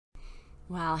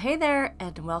Well, hey there,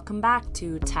 and welcome back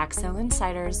to Tax Sale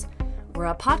Insiders. We're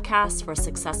a podcast for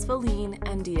successful lean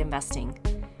and de-investing.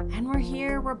 And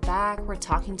we're back, we're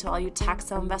talking to all you tax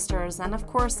sale investors, and of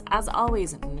course, as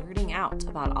always, nerding out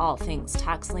about all things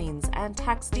tax liens and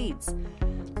tax deeds.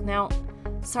 Now,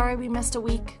 sorry we missed a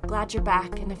week, glad you're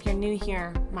back, and if you're new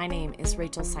here, my name is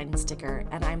Rachel Seidensticker,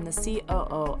 and I'm the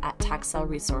COO at Tax Sale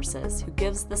Resources, who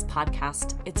gives this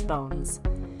podcast its bones.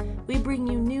 We bring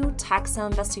you new tax sale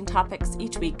investing topics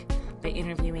each week by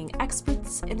interviewing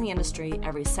experts in the industry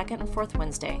every second and fourth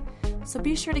Wednesday. So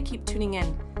be sure to keep tuning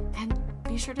in and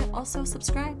be sure to also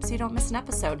subscribe so you don't miss an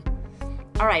episode.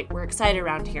 All right, we're excited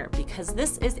around here because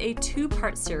this is a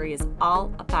two-part series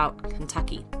all about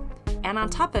Kentucky. And on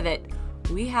top of it,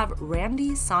 we have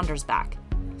Randy Saunders back.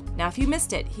 Now, if you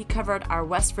missed it, he covered our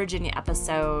West Virginia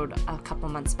episode a couple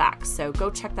months back, so go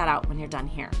check that out when you're done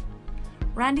here.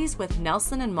 Randy's with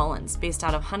Nelson & Mullins, based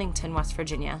out of Huntington, West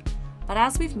Virginia. But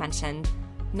as we've mentioned,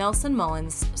 Nelson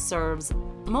Mullins serves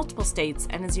multiple states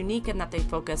and is unique in that they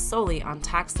focus solely on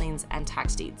tax liens and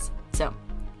tax deeds. So,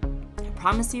 I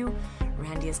promise you,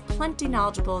 Randy is plenty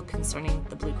knowledgeable concerning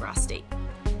the Bluegrass State.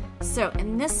 So,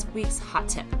 in this week's hot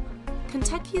tip,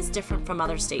 Kentucky is different from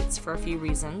other states for a few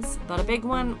reasons, but a big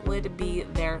one would be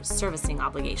their servicing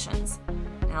obligations.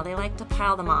 Now, they like to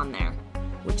pile them on there,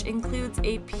 which includes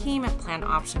a payment plan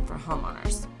option for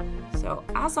homeowners. So,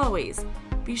 as always,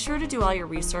 be sure to do all your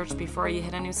research before you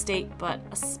hit a new state, but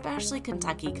especially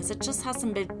Kentucky, because it just has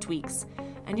some big tweaks,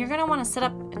 and you're going to want to sit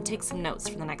up and take some notes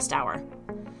for the next hour.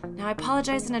 Now, I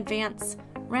apologize in advance.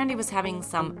 Randy was having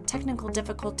some technical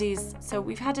difficulties, so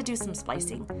we've had to do some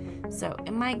splicing. So,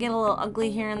 it might get a little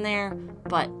ugly here and there,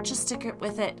 but just stick it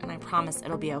with it, and I promise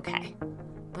it'll be okay.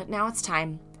 But now it's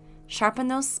time. Sharpen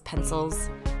those pencils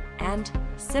and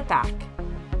sit back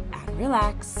and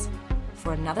relax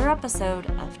for another episode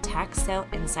of Tax Sale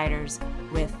Insiders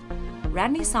with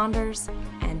Randy Saunders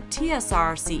and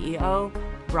TSR CEO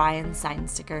Brian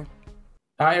Seidensticker.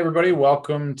 Hi, everybody.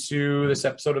 Welcome to this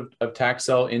episode of Tax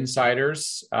Sale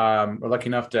Insiders. We're lucky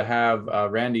enough to have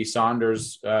Randy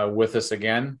Saunders with us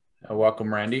again.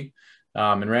 Welcome, Randy.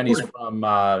 And Randy's from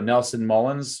Nelson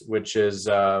Mullins, which is,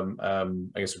 I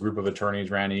guess, a group of attorneys.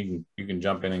 Randy, you can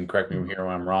jump in and correct me here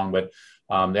when I'm wrong, but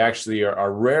they actually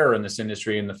are rare in this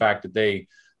industry in the fact that they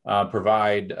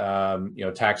provide,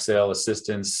 tax sale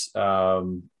assistance,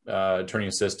 attorney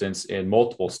assistance in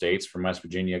multiple states from West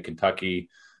Virginia, Kentucky,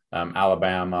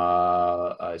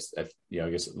 Alabama. I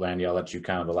guess, Randy, I'll let you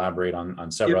kind of elaborate on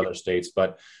several other states,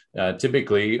 but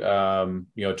typically,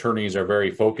 attorneys are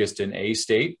very focused in a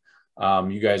state.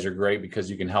 You guys are great because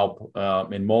you can help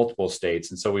in multiple states.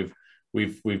 And so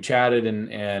we've chatted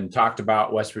and talked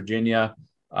about West Virginia.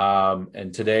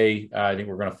 And today, I think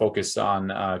we're going to focus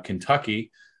on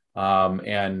Kentucky.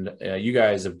 And you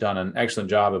guys have done an excellent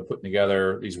job of putting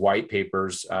together these white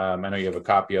papers. I know you have a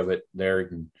copy of it there. You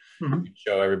can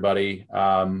show everybody.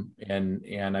 And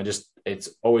it's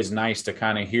always nice to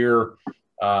kind of hear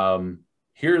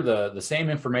the same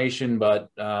information, but,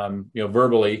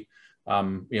 verbally.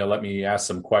 Let me ask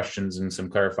some questions and some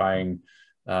clarifying,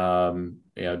 data,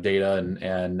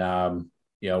 and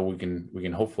we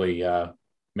can hopefully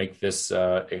make this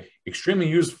extremely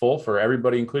useful for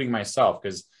everybody, including myself,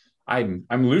 because I'm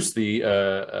loosely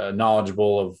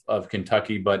knowledgeable of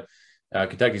Kentucky, but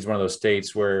Kentucky is one of those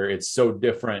states where it's so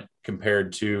different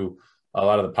compared to a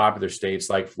lot of the popular states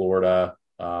like Florida,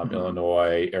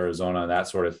 Illinois, Arizona, that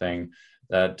sort of thing,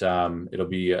 that it'll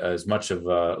be as much of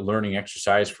a learning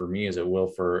exercise for me as it will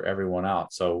for everyone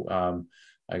else. So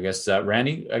I guess,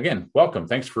 Randy, again, welcome.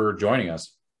 Thanks for joining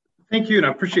us. Thank you. And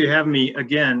I appreciate having me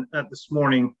again this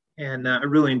morning. And I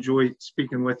really enjoy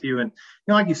speaking with you. And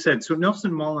like you said, so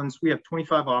Nelson Mullins, we have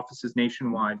 25 offices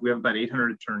nationwide. We have about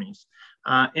 800 attorneys.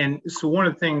 And so one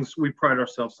of the things we pride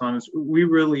ourselves on is we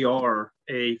really are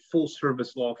a full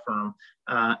service law firm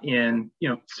in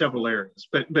several areas,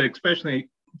 but especially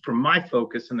from my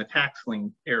focus in the tax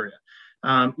lien area.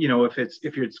 If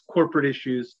it's corporate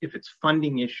issues, if it's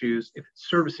funding issues, if it's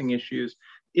servicing issues,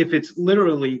 if it's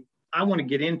literally, I want to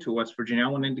get into West Virginia, I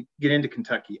want to get into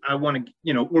Kentucky, I want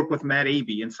to, work with Matt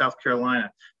Abey in South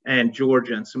Carolina and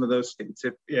Georgia and some of those states,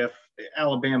 if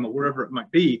Alabama, wherever it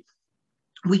might be,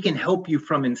 we can help you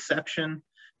from inception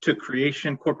to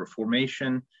creation, corporate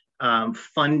formation,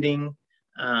 funding,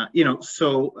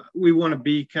 so we want to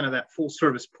be kind of that full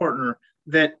service partner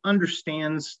that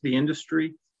understands the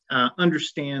industry,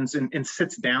 understands and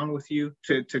sits down with you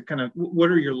to kind of, what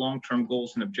are your long-term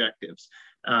goals and objectives,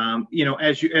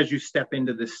 as you step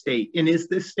into this state, and is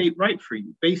this state right for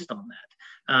you based on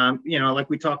that? Like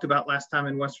we talked about last time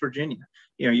in West Virginia,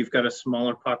 you've got a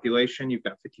smaller population, you've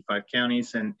got 55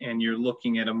 counties, and you're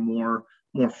looking at a more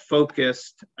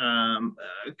focused kind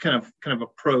of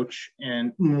approach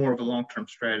and more of a long-term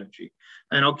strategy.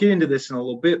 And I'll get into this in a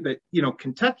little bit, but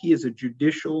Kentucky is a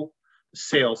judicial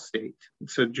sale state.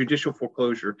 It's a judicial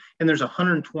foreclosure, and there's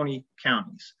 120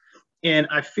 counties. And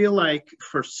I feel like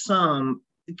for some,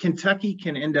 Kentucky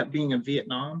can end up being a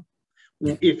Vietnam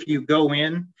if you go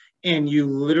in and you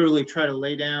literally try to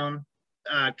lay down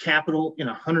capital in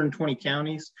 120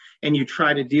 counties, and you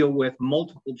try to deal with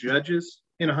multiple judges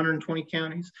in 120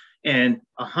 counties and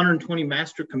 120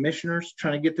 master commissioners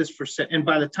trying to get this for set. And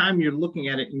by the time you're looking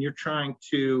at it and you're trying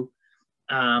to,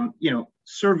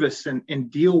 service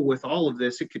and deal with all of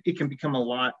this, it can become a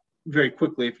lot very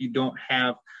quickly if you don't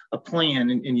have a plan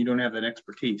and you don't have that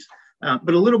expertise.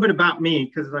 But a little bit about me,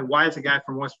 because like, why is a guy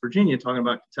from West Virginia talking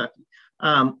about Kentucky?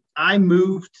 I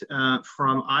moved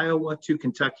from Iowa to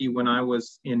Kentucky when I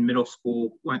was in middle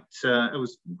school. I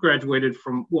was graduated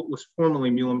from what was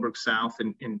formerly Muhlenberg South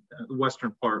in the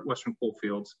western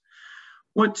coalfields.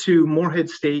 Went to Morehead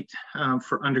State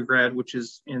for undergrad, which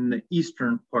is in the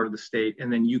eastern part of the state, and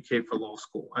then UK for law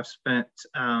school. I've spent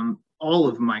all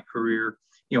of my career,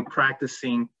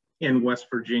 practicing in West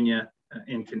Virginia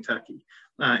and Kentucky,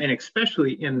 and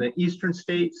especially in the eastern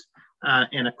states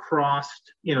and across,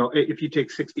 if you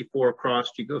take 64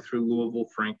 across, you go through Louisville,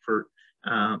 Frankfort,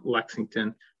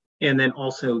 Lexington, and then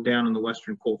also down in the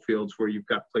western coalfields where you've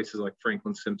got places like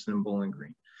Franklin, Simpson, and Bowling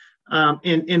Green.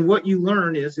 And what you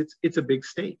learn is it's a big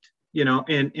state,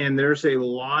 and there's a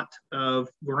lot of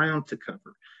ground to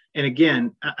cover. And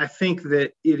again, I think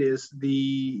that it is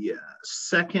the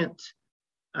second,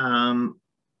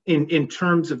 in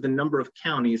terms of the number of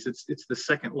counties, it's the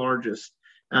second largest,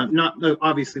 not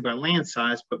obviously by land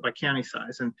size, but by county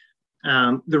size. And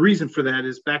the reason for that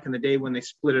is back in the day when they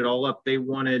split it all up, they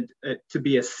wanted it to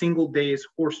be a single day's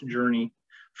horse journey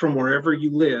from wherever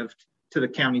you lived to the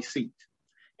county seat.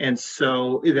 And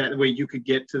so that way you could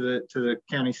get to the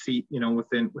county seat,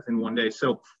 within one day.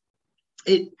 So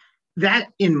that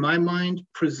in my mind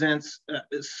presents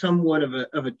somewhat of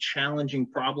a challenging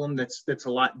problem that's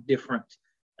a lot different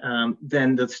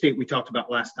than the state we talked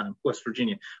about last time, West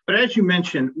Virginia. But as you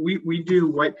mentioned, we do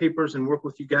white papers and work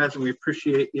with you guys, and we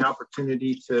appreciate the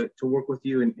opportunity to work with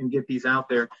you and get these out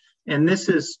there. And this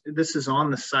is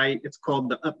on the site. It's called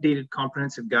the Updated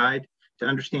Comprehensive Guide to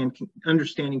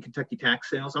Understanding Kentucky Tax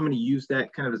Sales. I'm going to use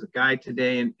that kind of as a guide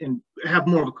today and have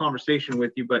more of a conversation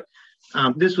with you. But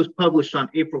this was published on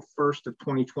April 1st of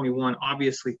 2021.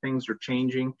 Obviously, things are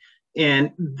changing.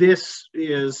 And this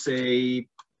is a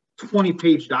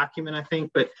 20-page document, I think.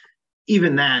 But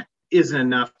even that isn't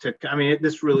enough to,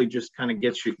 this really just kind of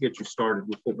gets you started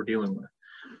with what we're dealing with.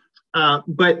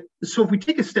 But so if we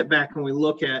take a step back and we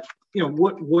look at,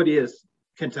 what is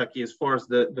Kentucky as far as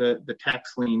the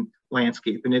tax lien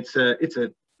landscape, and it's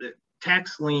a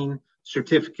tax lien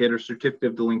certificate or certificate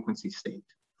of delinquency state,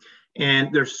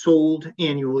 and they're sold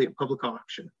annually at public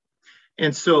auction.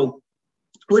 And so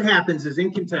what happens is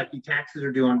in Kentucky, taxes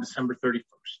are due on December 31st,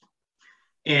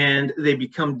 and they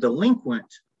become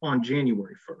delinquent on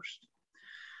January 1st.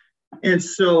 And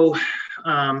so,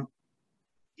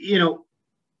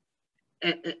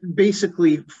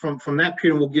 basically from that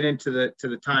period, we'll get into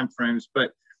the time frames,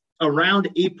 but around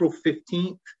April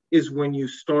 15th is when you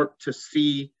start to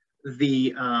see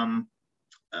the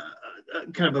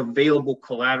kind of available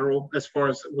collateral as far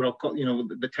as what I'll call,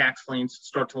 the tax liens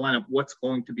start to line up what's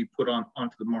going to be put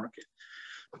onto the market.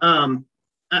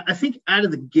 I think out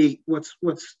of the gate, what's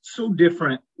so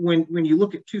different when you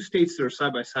look at two states that are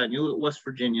side by side, and you look at West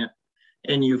Virginia,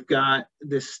 and you've got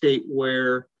this state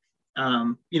where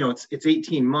it's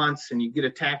 18 months and you get a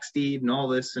tax deed and all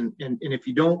this. And if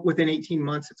you don't within 18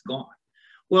 months, it's gone.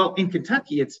 Well, in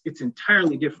Kentucky, it's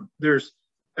entirely different. There's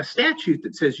a statute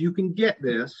that says you can get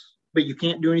this, but you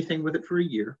can't do anything with it for a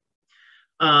year.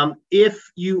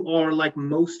 If you are like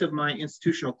most of my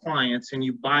institutional clients and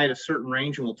you buy at a certain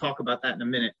range, and we'll talk about that in a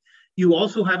minute, you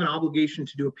also have an obligation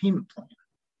to do a payment plan.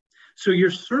 So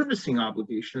your servicing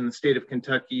obligation in the state of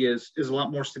Kentucky is a lot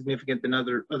more significant than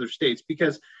other states,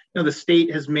 because the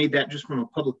state has made that, just from a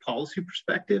public policy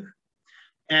perspective,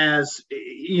 as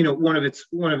one of its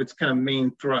kind of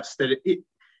main thrusts, that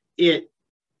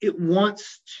it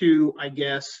wants to, I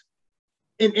guess,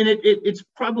 and it's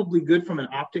probably good from an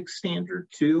optics standard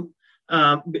too,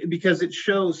 because it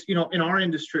shows, in our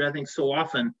industry, I think so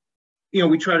often,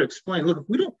 we try to explain, look, if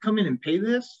we don't come in and pay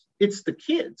this, it's the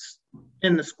kids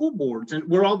and the school boards and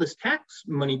where all this tax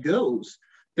money goes,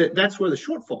 that's where the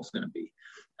shortfall is going to be.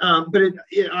 But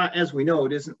as we know,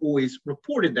 it isn't always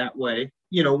reported that way.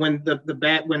 You know, when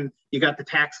when you got the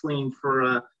tax lien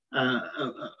for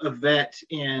a vet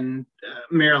in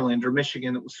Maryland or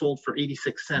Michigan that was sold for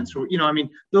 86 cents, or, you know, I mean,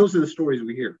 those are the stories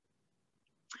we hear.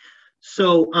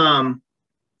 So, and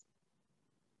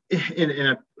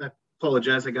I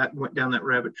apologize, went down that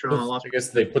rabbit trail. I guess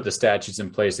they put the statutes in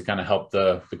place to kind of help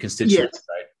the constituents, yes.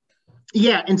 right?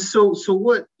 Yeah, and so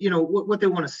what, you know, what they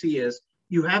want to see is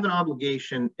you have an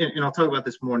obligation, and I'll talk about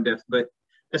this more in depth, but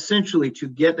essentially to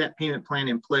get that payment plan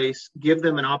in place, give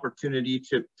them an opportunity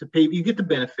to pay. You get the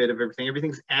benefit of everything.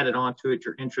 Everything's added onto it.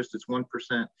 Your interest is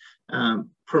 1%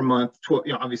 per month,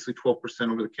 obviously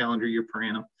 12% over the calendar year per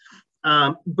annum.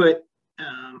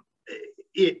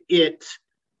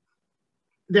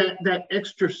 That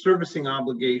extra servicing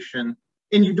obligation,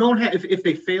 and you don't have, if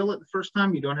they fail it the first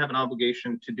time, you don't have an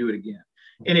obligation to do it again.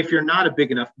 And if you're not a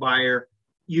big enough buyer,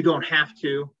 you don't have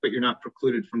to, but you're not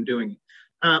precluded from doing it.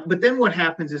 But then what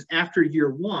happens is after year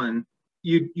one,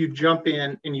 you jump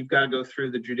in and you've got to go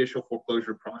through the judicial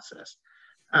foreclosure process.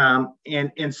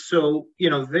 And so, you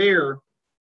know, there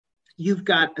you've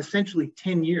got essentially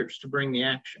 10 years to bring the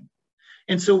action.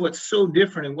 And so what's so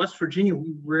different in West Virginia,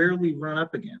 we rarely run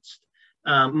up against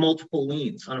multiple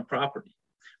liens on a property.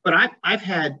 But I've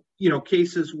had, you know,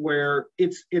 cases where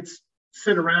it's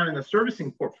sit around in the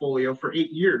servicing portfolio for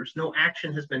 8 years. No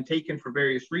action has been taken for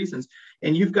various reasons.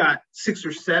 And you've got 6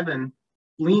 or 7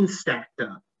 liens stacked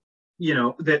up, you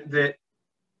know, that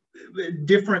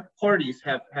different parties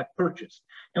have purchased.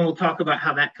 And we'll talk about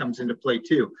how that comes into play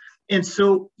too. And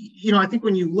so, you know, I think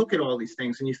when you look at all these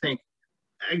things and you think,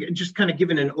 just kind of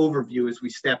giving an overview as we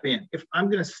step in, if I'm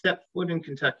going to step foot in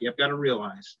Kentucky, I've got to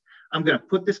realize I'm going to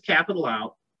put this capital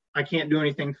out. I can't do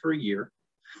anything for a year.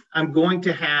 I'm going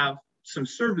to have some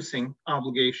servicing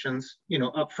obligations, you know,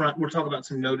 up front. We're talking about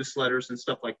some notice letters and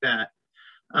stuff like that.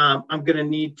 I'm going to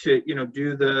need to, you know,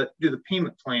 do the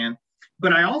payment plan,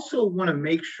 but I also want to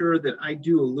make sure that I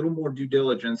do a little more due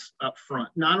diligence up front,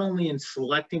 not only in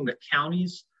selecting the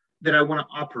counties that I want to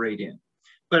operate in,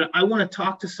 but I want to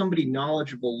talk to somebody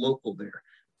knowledgeable local there,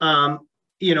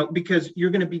 you know, because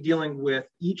you're going to be dealing with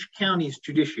each county's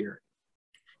judiciary.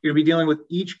 You're going to be dealing with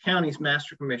each county's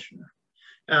master commissioner.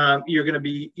 You're going to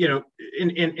be, you know,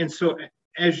 and so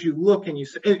as you look and you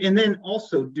say, and then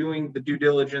also doing the due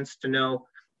diligence to know,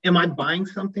 am I buying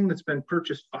something that's been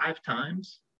purchased 5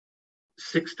 times,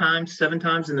 6 times, 7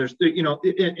 times? And there's, you know,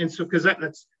 and so, because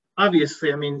that's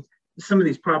obviously, I mean, some of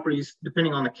these properties,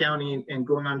 depending on the county and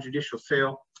going on judicial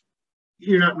sale,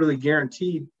 you're not really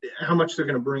guaranteed how much they're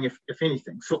going to bring, if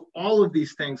anything. So all of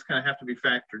these things kind of have to be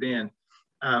factored in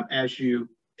as you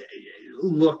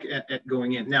look at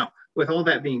going in. Now, with all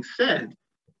that being said,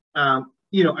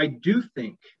 you know, I do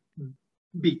think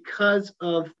because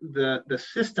of the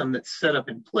system that's set up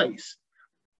in place,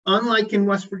 unlike in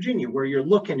West Virginia, where you're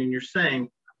looking and you're saying,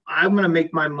 I'm going to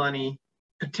make my money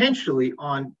potentially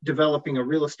on developing a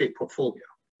real estate portfolio.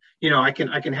 You know, I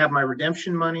can have my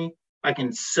redemption money, I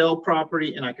can sell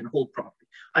property, and I can hold property.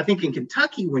 I think in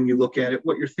Kentucky, when you look at it,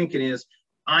 what you're thinking is,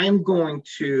 I am going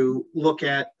to look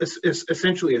at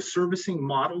essentially a servicing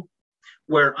model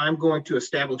where I'm going to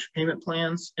establish payment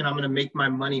plans and I'm going to make my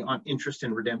money on interest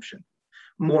and redemption,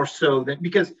 more so than,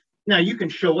 because now you can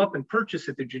show up and purchase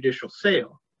at the judicial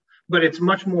sale, but it's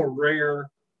much more rare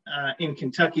in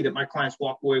Kentucky that my clients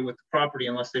walk away with the property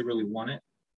unless they really want it,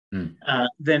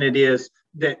 than it is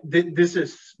that this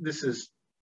is,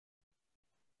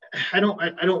 I don't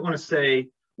want to say,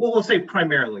 well, we'll say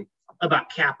primarily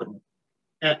about capital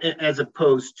as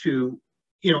opposed to,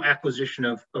 you know, acquisition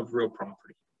of real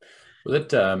property. Well,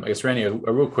 I guess, Randy, a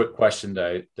real quick question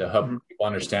to help people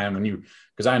understand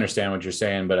because I understand what you're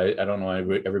saying, but I don't know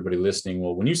everybody listening.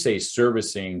 Well, when you say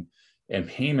servicing and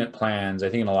payment plans, I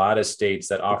think in a lot of states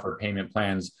that offer payment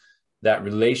plans, that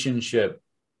relationship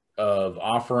of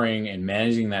offering and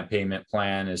managing that payment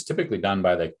plan is typically done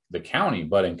by the county,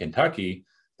 but in Kentucky,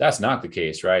 that's not the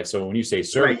case, right? So when you say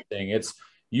servicing, right, it's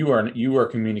you are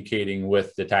communicating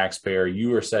with the taxpayer,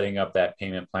 you are setting up that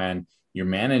payment plan, you're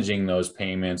managing those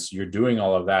payments, you're doing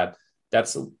all of that.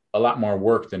 That's a lot more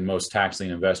work than most tax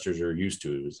lien investors are used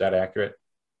to. Is that accurate?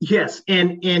 Yes,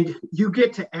 and you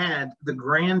get to add the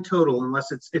grand total,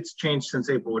 unless it's changed since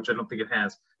April, which I don't think it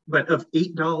has, but of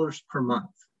 $8 per month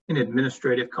in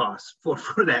administrative costs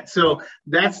for that. So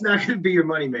that's not going to be your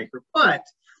moneymaker. But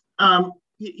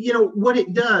you know what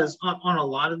it does on a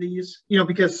lot of these, you know,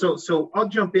 because so I'll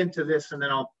jump into this and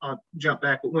then I'll jump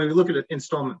back. But when we look at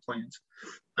installment plans,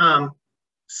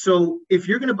 so if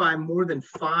you're going to buy more than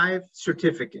 5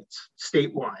 certificates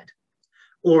statewide,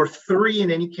 or 3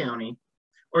 in any county,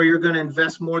 or you're going to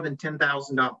invest more than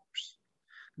 $10,000,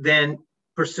 then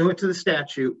pursuant to the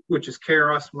statute, which is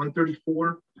KRS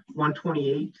 134,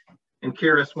 128, and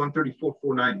KRS 134,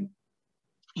 490,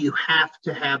 you have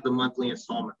to have the monthly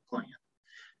installment plan.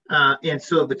 And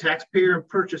so the taxpayer and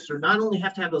purchaser not only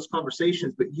have to have those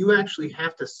conversations, but you actually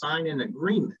have to sign an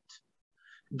agreement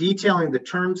detailing the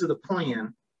terms of the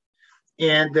plan.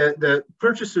 And the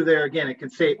purchaser there, again, it can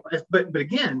say, but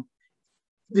again,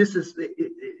 this is,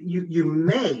 you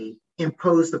may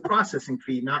impose the processing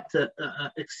fee not to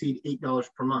exceed $8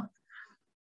 per month.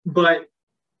 But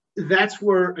that's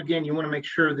where, again, you want to make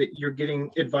sure that you're getting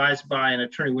advised by an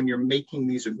attorney when you're making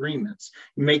these agreements,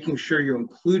 making sure you're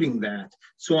including that.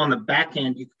 So on the back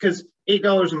end, because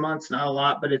 $8 a month's not a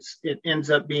lot, but it ends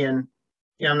up being,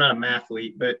 I'm not a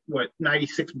mathlete, but what,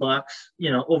 $96,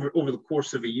 over the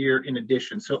course of a year in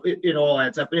addition. So it all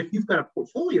adds up. And if you've got a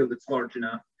portfolio that's large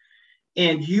enough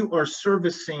and you are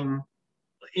servicing,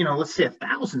 let's say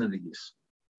 1,000 of these,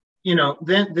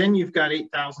 then you've got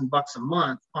 $8,000 a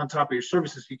month on top of your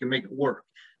services, so you can make it work.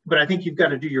 But I think you've got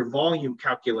to do your volume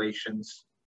calculations,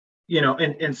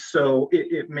 and so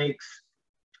it makes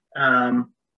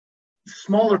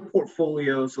smaller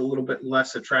portfolios a little bit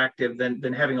less attractive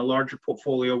than having a larger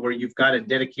portfolio where you've got a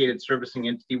dedicated servicing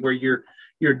entity where you're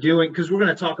doing, because we're going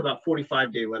to talk about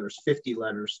 45-day letters,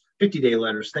 50-day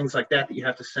letters, things like that you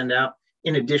have to send out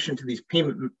in addition to these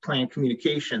payment plan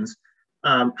communications.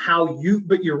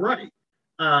 But you're right.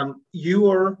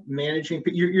 You are managing,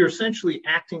 you're essentially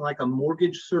acting like a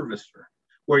mortgage servicer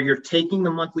where you're taking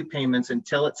the monthly payments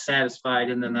until it's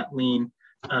satisfied, and then that lien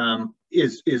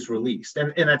is released.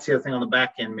 And that's the other thing on the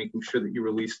back end, making sure that you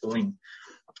release the lien.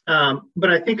 But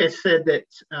I think I said that,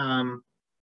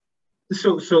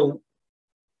 so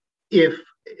if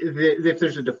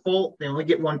there's a default, they only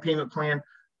get one payment plan.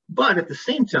 But at the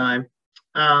same time,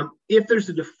 if there's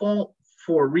a default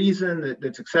for a reason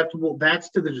that's acceptable, that's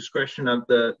to the discretion of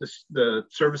the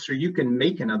servicer. You can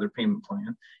make another payment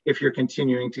plan if you're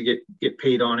continuing to get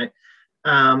paid on it.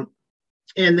 And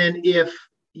then if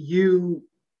you,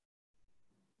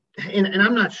 and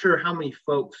I'm not sure how many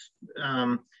folks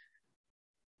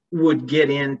would get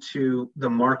into the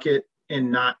market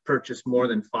and not purchase more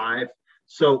than 5.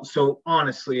 So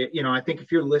honestly, I think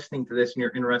if you're listening to this and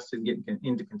you're interested in getting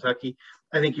into Kentucky,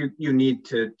 I think you need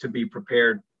to be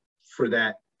prepared for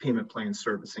that payment plan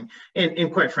servicing.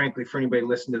 And quite frankly, for anybody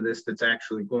listening to this that's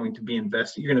actually going to be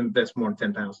invested, you're going to invest more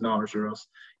than $10,000, or else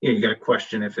you got to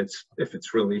question if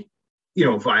it's really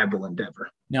a viable endeavor.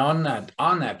 Now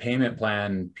on that payment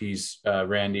plan piece,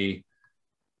 Randy,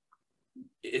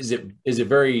 is it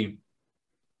very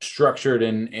structured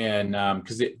and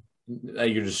because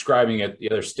you're describing it,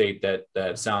 the other state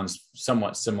that sounds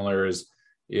somewhat similar is,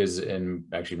 and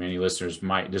actually many listeners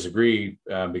might disagree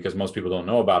because most people don't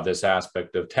know about this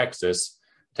aspect of Texas.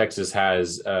 Texas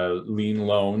has lien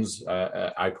loans,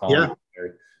 I call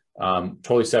them,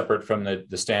 totally separate from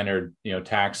the standard,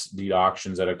 tax deed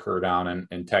auctions that occur down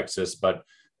in Texas, but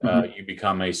you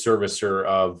become a servicer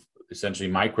of essentially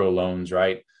micro loans,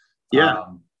 right? Yeah.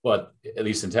 But at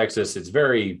least in Texas, it's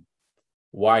very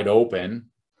wide open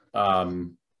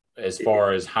as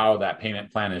far as how that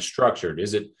payment plan is structured.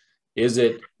 Is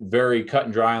it very cut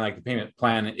and dry, like the payment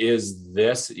plan is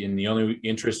this, and the only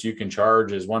interest you can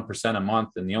charge is 1% a month,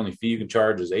 and the only fee you can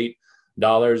charge is $8?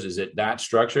 Is it that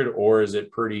structured, or is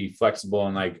it pretty flexible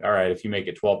and like, all right, if you make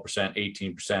it 12%,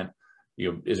 18%,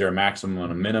 is there a maximum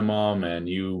and a minimum, and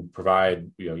you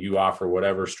provide, you offer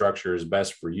whatever structure is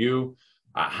best for you?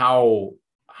 How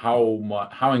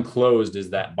enclosed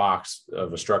is that box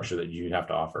of a structure that you have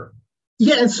to offer?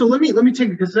 Yeah, and so let me take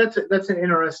it, because that's an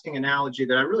interesting analogy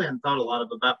that I really hadn't thought a lot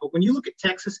about. But when you look at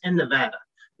Texas and Nevada,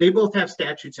 they both have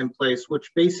statutes in place which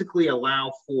basically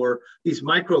allow for these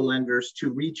micro lenders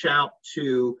to reach out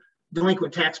to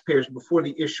delinquent taxpayers before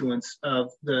the issuance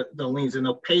of the liens, and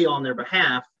they'll pay on their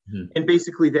behalf. And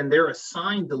basically then they're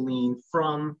assigned the lien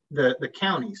from the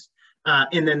counties.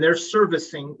 And then they're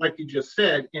servicing, like you just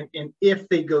said, and if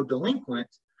they go delinquent,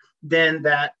 then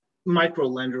that micro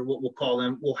lender, what we'll call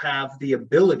them, will have the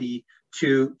ability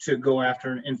to go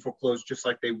after and foreclose just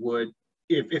like they would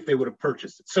if they would have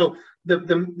purchased it. So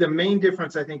the main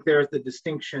difference, I think, there is the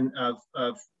distinction of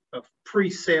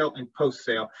pre-sale and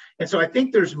post-sale. And so I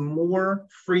think there's more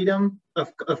freedom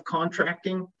of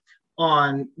contracting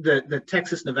on the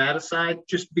Texas Nevada side,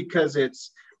 just because it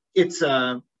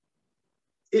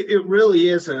really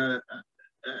is a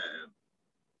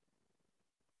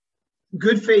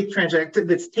good faith transaction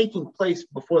that's taking place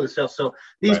before the sale. So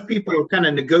these people are kind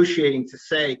of negotiating to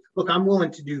say, look, I'm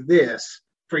willing to do this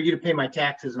for you to pay my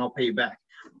taxes and I'll pay you back.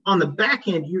 on the back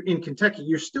end, you're in Kentucky,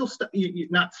 you're still you're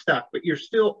not stuck, but you're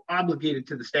still obligated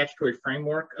to the statutory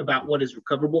framework about what is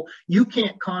recoverable. You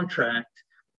can't contract,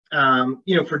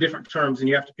 for different terms, and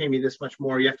you have to pay me this much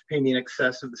more. You have to pay me in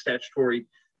excess of the statutory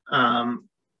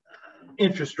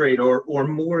interest rate or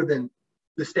more than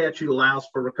the statute allows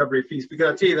for recovery of fees.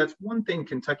 Because I'll tell you, that's one thing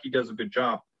Kentucky does a good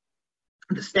job.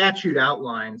 The statute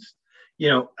outlines,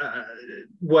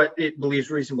 what it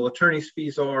believes reasonable attorney's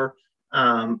fees are,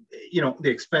 the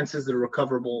expenses that are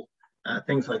recoverable,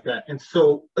 things like that. And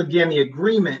so, again, the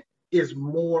agreement is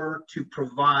more to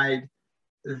provide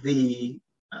the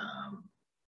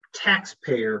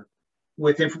taxpayer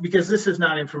with because this is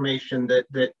not information that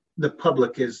the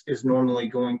public is normally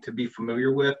going to be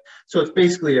familiar with. So it's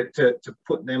basically to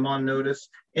put them on notice,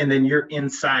 and then you're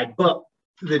inside. But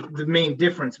the main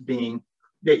difference being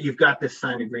that you've got this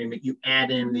signed agreement, you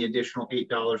add in the additional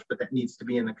 $8, but that needs to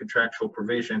be in the contractual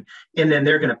provision. And then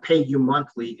they're going to pay you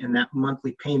monthly, and that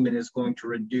monthly payment is going to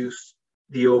reduce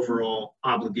the overall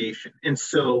obligation. And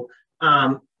so,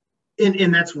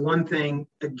 and that's one thing,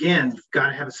 again, you've got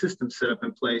to have a system set up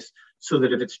in place so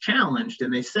that if it's challenged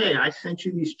and they say, I sent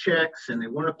you these checks and they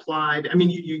weren't applied, I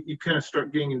mean, you kind of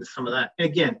start getting into some of that. And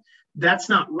again, that's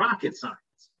not rocket science.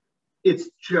 It's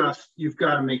just, you've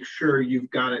got to make sure you've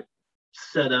got it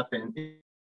set up, and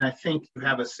I think you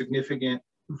have a significant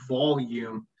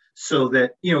volume so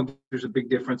that there's a big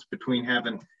difference between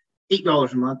having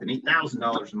 $8 a month and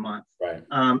 $8,000 a month, right?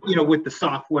 With the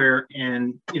software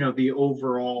and the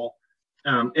overall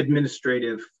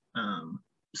administrative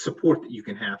support that you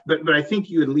can have. But I think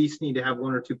you at least need to have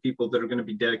one or two people that are going to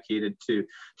be dedicated to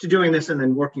doing this, and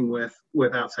then working with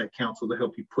outside counsel to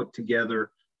help you put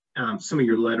together some of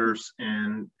your letters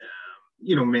and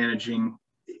managing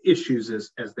issues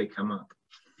as they come up.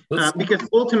 Because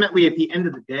ultimately, at the end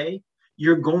of the day,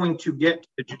 you're going to get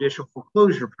the judicial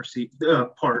foreclosure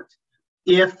part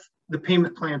if the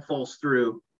payment plan falls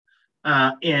through.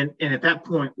 And at that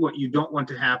point, what you don't want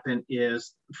to happen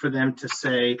is for them to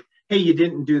say, hey, you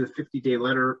didn't do the 50-day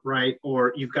letter right,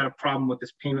 or you've got a problem with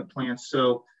this payment plan.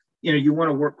 So, you want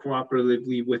to work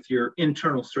cooperatively with your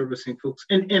internal servicing folks.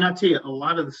 And I'll tell you, a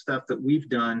lot of the stuff that we've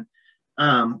done,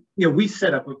 we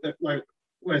set up, like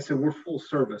I said, we're full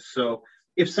service. So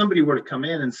if somebody were to come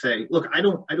in and say, look, I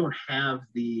don't have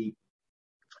the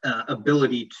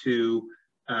ability to,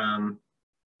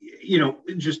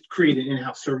 just create an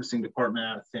in-house servicing department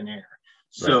out of thin air.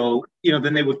 So, right.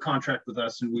 Then they would contract with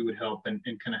us, and we would help and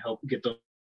kind of help get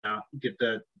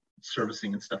the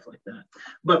servicing and stuff like that.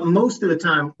 But most of the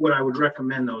time, what I would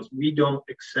recommend, though, is we don't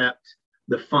accept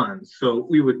the funds. So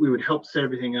we would help set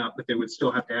everything up, but they would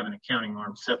still have to have an accounting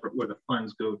arm separate where the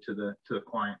funds go to the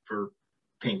client for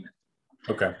payment.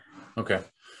 Okay.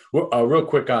 Well, real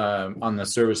quick on the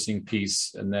servicing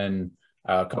piece, and then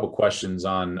a couple questions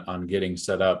on getting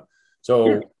set up.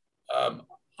 So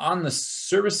on the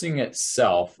servicing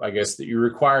itself, I guess that you're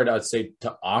required, I'd say,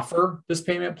 to offer this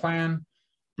payment plan.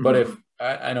 But if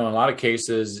I know in a lot of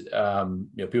cases,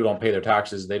 people don't pay their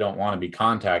taxes, they don't want to be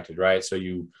contacted, right? So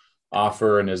you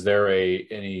offer, and is there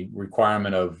any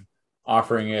requirement of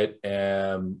offering it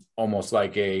almost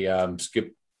like a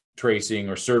skip tracing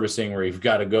or servicing, where you've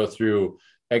got to go through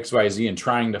XYZ and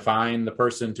trying to find the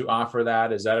person to offer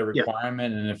that? Is that a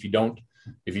requirement? And if you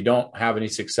don't have any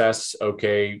success,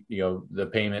 okay, the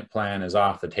payment plan is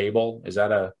off the table. Is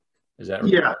that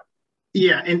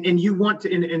Yeah, and you want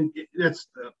to, and that's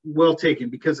well taken,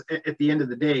 because at the end of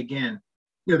the day, again,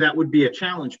 that would be a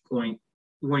challenge point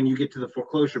when you get to the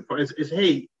foreclosure part. Is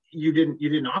hey, you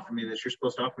didn't offer me this. You're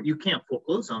supposed to offer. You can't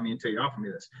foreclose on me until you offer me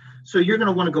this. So you're going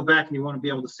to want to go back, and you want to be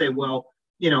able to say, well,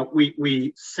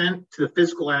 we sent to the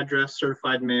physical address,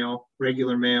 certified mail,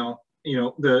 regular mail.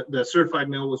 The certified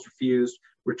mail was refused.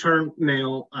 Return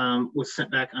mail was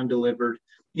sent back undelivered.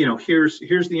 Here's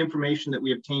the information that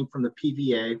we obtained from the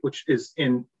PVA, which is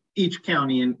in each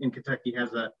county in Kentucky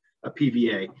has a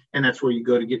PVA, and that's where you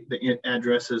go to get the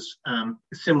addresses,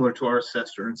 similar to our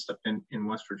assessor and stuff in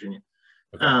West Virginia.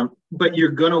 Okay. But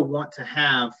you're going to want to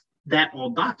have that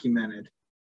all documented,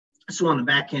 so on the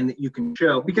back end that you can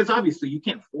show, because obviously you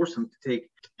can't force them to take,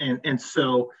 and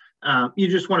so you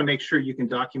just want to make sure you can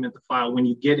document the file when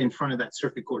you get in front of that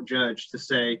circuit court judge to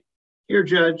say, here,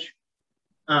 judge.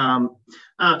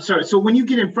 So when you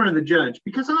get in front of the judge,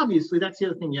 because obviously that's the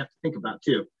other thing you have to think about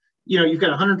too. You've got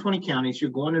 120 counties,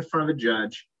 you're going in front of a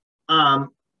judge. I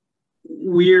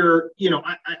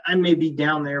may be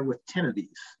down there with 10 of these,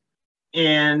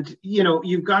 and,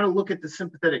 you've got to look at the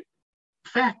sympathetic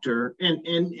factor,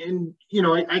 and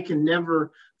I can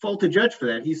never fault the judge for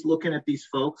that. He's looking at these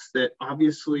folks that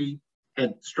obviously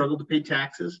had struggled to pay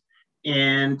taxes,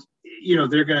 and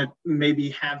they're going to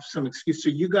maybe have some excuse. So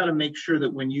you got to make sure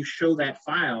that when you show that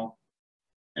file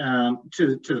to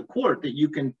the court, that you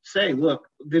can say, look,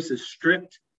 this is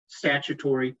strict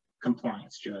statutory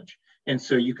compliance, Judge. And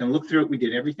so you can look through it. We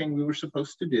did everything we were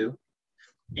supposed to do.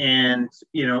 And,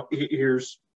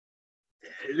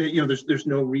 there's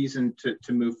no reason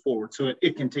to move forward. So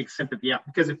it can take sympathy out,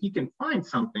 because if you can find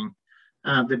something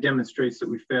that demonstrates that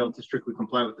we failed to strictly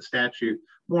comply with the statute,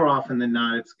 more often than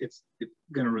not, it's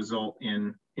going to result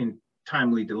in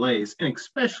timely delays. And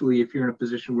especially if you're in a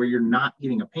position where you're not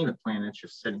getting a payment plan, it's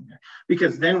just sitting there,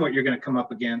 because then what you're going to come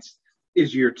up against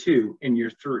is year 2 and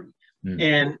year 3.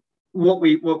 And what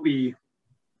we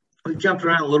jumped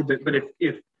around a little bit, but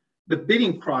if the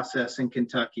bidding process in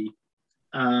Kentucky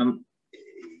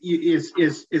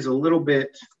is a little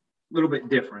bit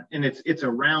different, and it's a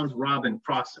round robin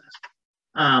process.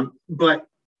 But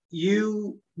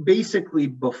you basically,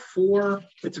 before,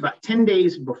 it's about 10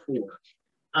 days before,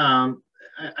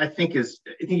 I think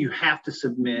you have to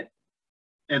submit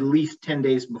at least 10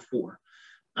 days before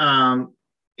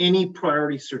any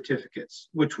priority certificates,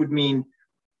 which would mean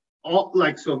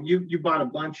so you bought a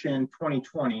bunch in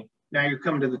 2020. Now you're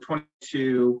coming to the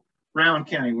 22 Rowan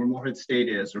County where Morehead State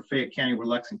is, or Fayette County where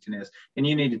Lexington is, and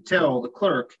you need to tell the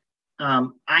clerk,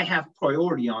 I have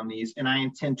priority on these and I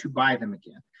intend to buy them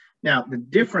again. Now, the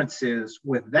difference is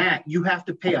with that, you have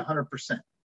to pay 100%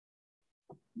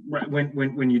 right,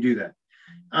 when you do that.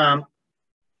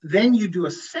 Then you do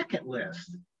a second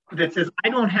list that says, I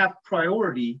don't have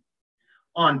priority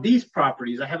on these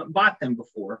properties. I haven't bought them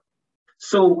before.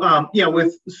 So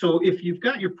so if you've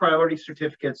got your priority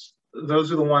certificates,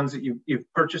 those are the ones that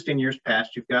you've purchased in years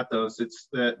past. You've got those. It's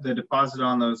the deposit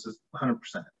on those is 100%.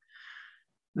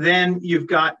 Then you've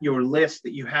got your list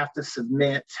that you have to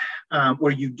submit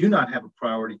where you do not have a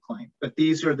priority claim, but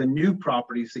these are the new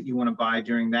properties that you want to buy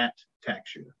during that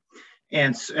tax year.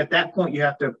 And so at that point, you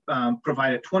have to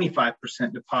provide a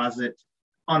 25% deposit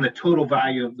on the total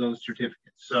value of those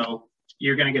certificates. So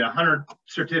you're going to get 100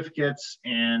 certificates,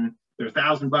 and they're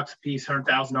 $1,000 a piece,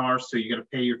 $100,000. So you got to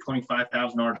pay your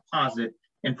 $25,000 deposit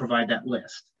and provide that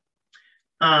list.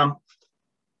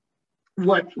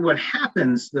 What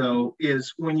happens though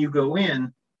is when you go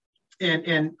in,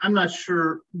 and I'm not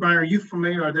sure, Brian, are you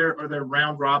familiar? Are there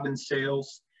round robin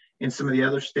sales in some of the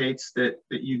other states that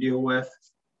you deal with?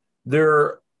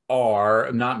 There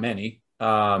are not many.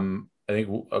 I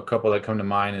think a couple that come to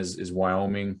mind is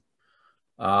Wyoming.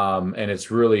 And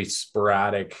it's really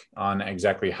sporadic on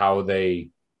exactly how they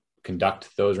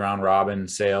conduct those round robin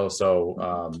sales.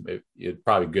 So it's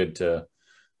probably good to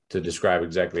describe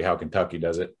exactly how Kentucky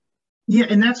does it. Yeah,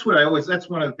 and that's one of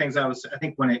the things I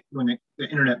think when the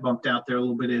internet bumped out there a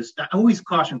little bit, is I always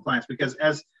caution clients, because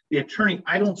as the attorney,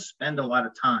 I don't spend a lot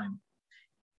of time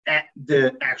at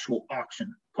the actual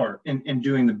auction part and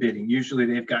doing the bidding. Usually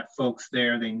they've got folks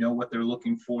there, they know what they're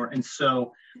looking for. And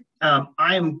so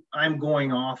I'm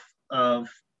going off of,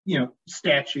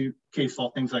 statute, case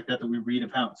law, things like that we read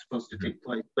of how it's supposed to take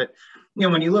place. But,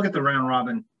 when you look at the round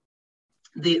robin,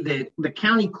 the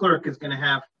county clerk is going to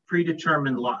have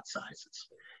predetermined lot sizes.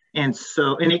 And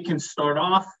it can start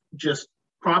off just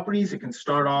properties. It can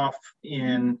start off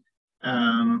in,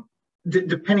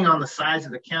 depending on the size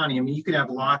of the county. I mean, you could have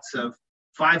lots of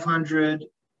 500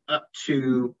 up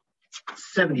to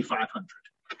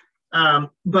 7,500.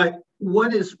 But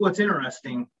what's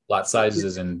interesting? Lot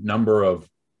sizes and number of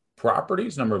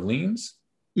properties, number of liens.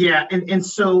 Yeah, and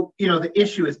so the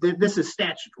issue is that this is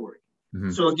statutory.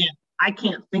 Mm-hmm. So again, I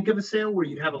can't think of a sale where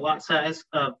you'd have a lot size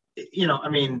of,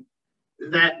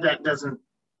 that doesn't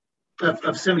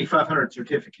of 7,500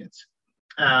 certificates.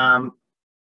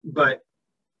 But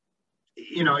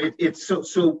it's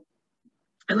so.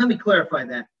 And let me clarify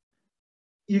that.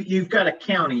 You've got a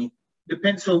county,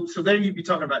 so there you'd be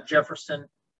talking about Jefferson,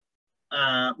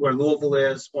 where Louisville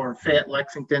is, or Fayette,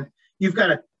 Lexington. You've got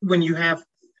I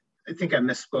think I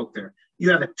misspoke there.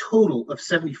 You have a total of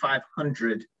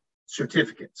 7,500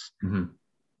 certificates. Mm-hmm.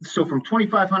 So from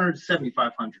 2,500 to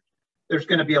 7,500, there's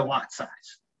going to be a lot size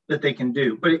that they can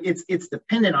do, but it's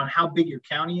dependent on how big your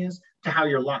county is to how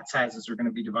your lot sizes are going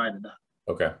to be divided up.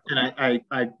 Okay. And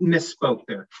I misspoke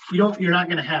there. You're not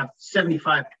going to have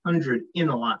 7,500 in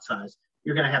the lot size.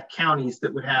 You're going to have counties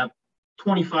that would have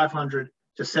 2,500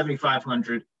 to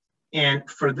 7,500, and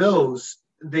for those,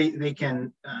 they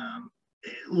can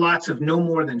lots of no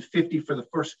more than 50 for the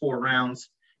first 4 rounds,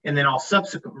 and then all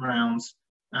subsequent rounds,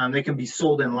 they can be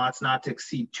sold in lots not to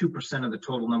exceed 2% of the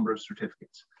total number of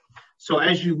certificates. So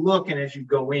as you look and as you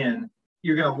go in,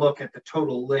 you're going to look at the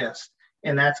total list,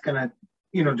 and that's going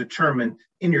to determine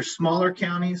in your smaller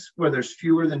counties where there's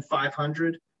fewer than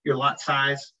 500, your lot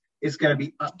size is going to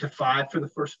be up to 5 for the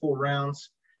first 4 rounds,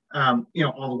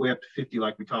 all the way up to 50,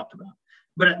 like we talked about.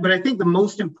 But I think the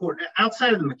most important,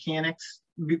 outside of the mechanics,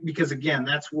 because again,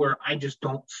 that's where I just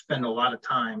don't spend a lot of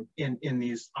time in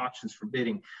these auctions for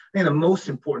bidding. I think the most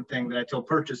important thing that I tell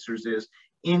purchasers is,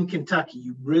 in Kentucky,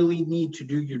 you really need to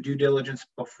do your due diligence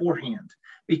beforehand,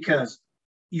 because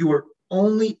you are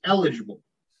only eligible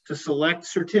to select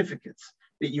certificates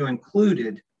that you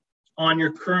included on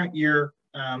your current year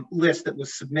list that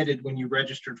was submitted when you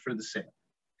registered for the sale.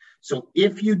 So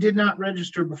if you did not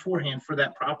register beforehand for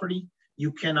that property,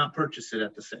 you cannot purchase it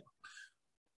at the sale.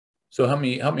 So help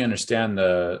me understand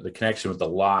the connection with the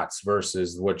lots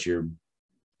versus what you're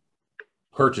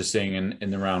purchasing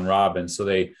in the round robin. So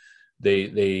they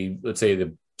let's say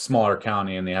the smaller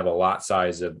county and they have a lot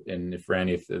size of, and if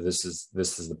Randy, if this is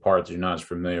the part that you're not as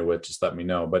familiar with, just let me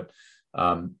know. But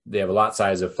they have a lot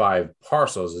size of 5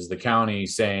 parcels. Is the county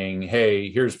saying,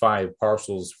 hey, here's 5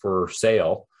 parcels for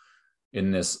sale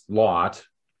in this lot,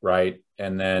 right?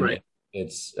 And then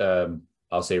it's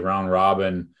I'll say round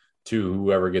robin to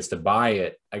whoever gets to buy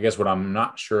it. I guess what I'm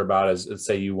not sure about is, let's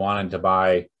say you wanted to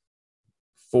buy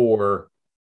 4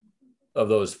 of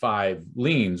those 5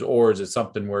 liens, or is it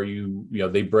something where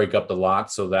they break up the lot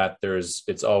so that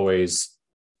it's always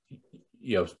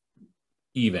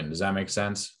even? Does that make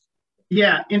sense?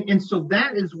 Yeah, and so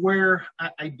that is where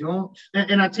I don't,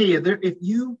 and I tell you,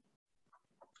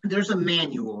 there's a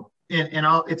manual, and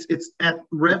it's at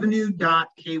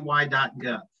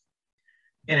revenue.ky.gov,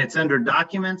 and it's under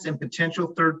Documents and Potential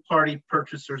Third-Party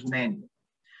Purchasers Manual,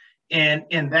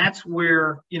 and that's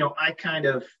where I kind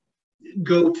of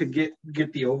go to get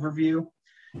the overview.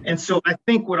 And so I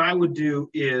think what I would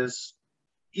do is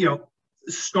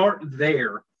start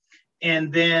there,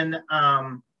 and then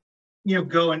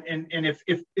go and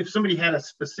if somebody had a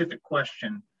specific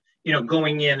question,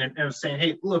 going in and saying,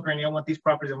 hey, look, Randy, I want these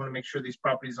properties. I want to make sure these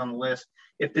properties on the list.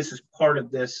 If this is part of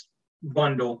this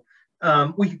bundle,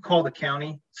 we could call the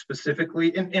county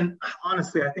specifically. And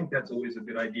honestly, I think that's always a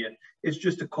good idea, is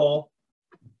just to call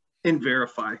and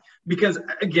verify. Because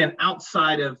again,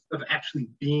 outside of actually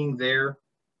being there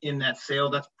in that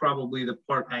sale, that's probably the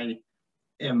part I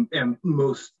am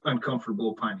most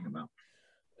uncomfortable opining about.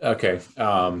 Okay.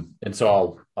 And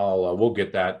so we'll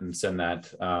get that and send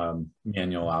that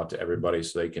manual out to everybody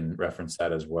so they can reference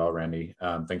that as well, Randy.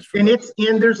 Thanks for that.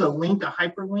 And there's a link, a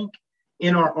hyperlink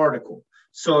in our article.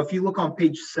 So if you look on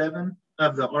page 7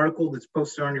 of the article that's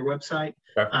posted on your website,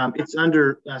 okay. It's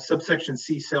under subsection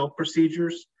C, sale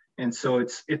procedures. And so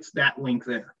it's that link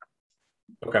there.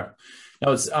 Okay.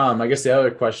 Now it's I guess the other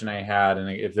question I had, and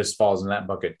if this falls in that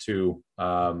bucket too,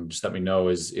 just let me know,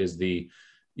 is the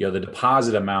the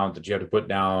deposit amount that you have to put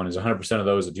down is 100% of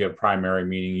those that you have primary,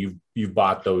 meaning you've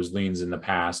bought those liens in the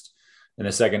past, and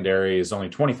the secondary is only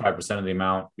 25% of the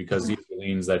amount, because these are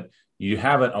liens that you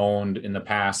haven't owned in the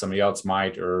past, somebody else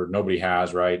might, or nobody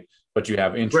has, right? But you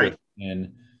have interest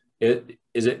in it.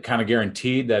 Is it kind of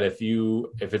guaranteed that if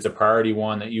it's a priority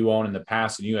one that you own in the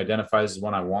past and you identify this as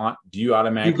one I want, do you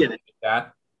automatically get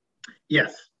that?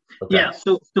 Yes. Okay. Yeah.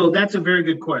 So that's a very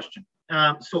good question.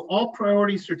 So all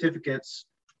priority certificates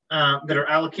that are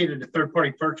allocated to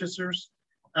third-party purchasers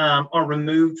are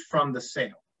removed from the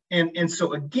sale. And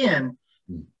so again,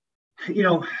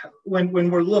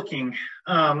 when we're looking,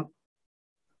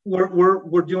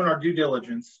 we're doing our due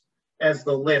diligence as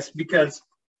the list, because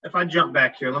if I jump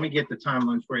back here, let me get the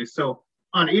timelines for you. So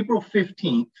on April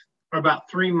 15th, or about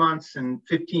 3 months and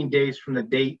 15 days from the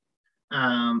date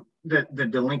that the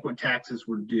delinquent taxes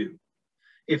were due,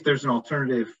 if there's an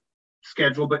alternative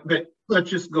schedule, but let's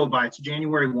just go by, it's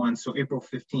January 1, so April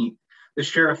 15th, the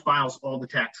sheriff files all the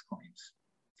tax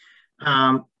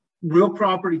claims. Real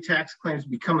property tax claims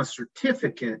become a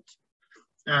certificate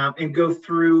and go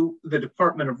through the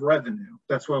Department of Revenue.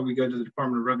 That's why we go to the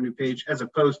Department of Revenue page as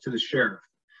opposed to the sheriff.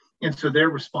 And so they're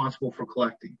responsible for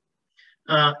collecting.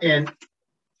 And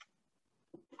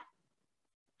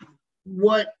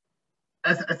what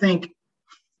I think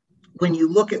when you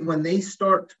look at when they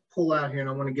start to pull out here, and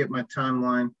I want to get my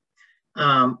timeline,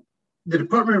 the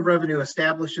Department of Revenue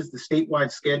establishes the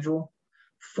statewide schedule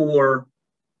for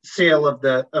sale of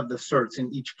the certs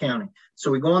in each county.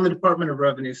 So we go on the Department of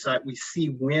Revenue site, we see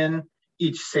when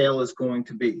each sale is going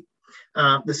to be.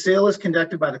 The sale is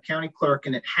conducted by the county clerk,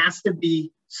 and it has to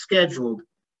be scheduled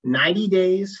 90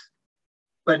 days,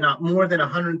 but not more than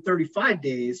 135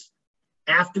 days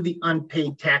after the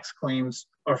unpaid tax claims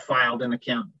are filed in the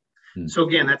county. So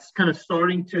again, that's kind of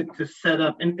starting to set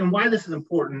up, and why this is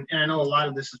important, and I know a lot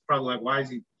of this is probably like, why is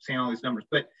he saying all these numbers?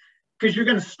 But because you're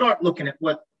going to start looking at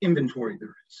what inventory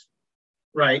there is,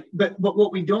 right? But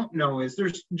what we don't know is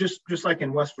there's just like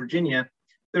in West Virginia,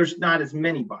 there's not as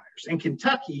many buyers. In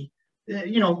Kentucky,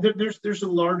 there's a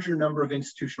larger number of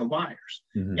institutional buyers.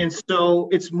 Mm-hmm. And so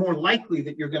it's more likely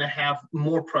that you're going to have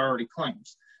more priority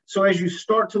claims. So as you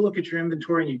start to look at your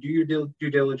inventory and you do your due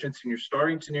diligence and you're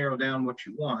starting to narrow down what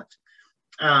you want,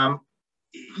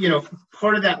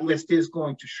 part of that list is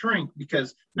going to shrink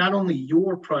because not only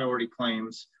your priority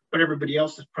claims, but everybody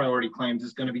else's priority claims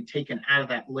is going to be taken out of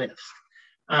that list.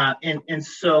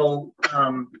 So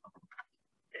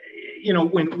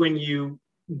when you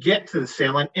get to the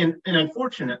sale, and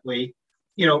unfortunately,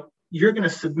 you're going to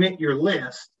submit your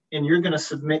list and you're going to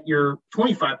submit your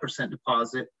 25%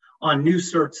 deposit on new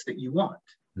certs that you want.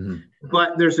 Mm-hmm.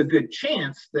 But there's a good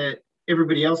chance that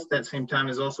everybody else at that same time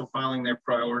is also filing their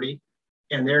priority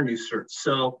and their new certs.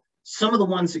 So some of the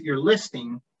ones that you're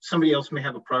listing, somebody else may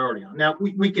have a priority on. Now,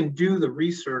 we can do the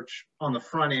research on the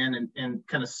front end and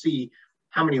kind of see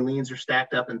how many liens are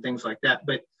stacked up and things like that.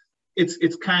 But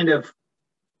it's kind of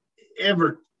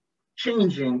ever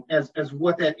changing as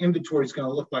what that inventory is going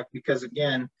to look like, because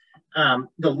again,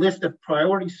 the list of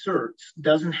priority certs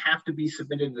doesn't have to be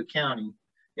submitted to the county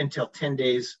until 10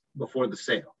 days before the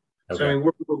sale. Okay. So I mean,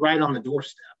 we're right on the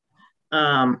doorstep.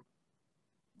 On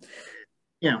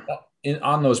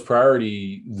those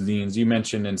priority liens, you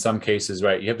mentioned in some cases,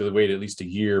 right, you have to wait at least a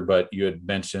year, but you had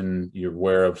mentioned you're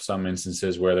aware of some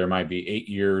instances where there might be 8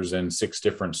 years and 6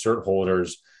 different cert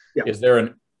holders. Yep. Is there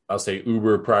an, I'll say,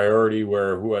 uber priority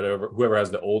where whoever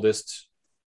has the oldest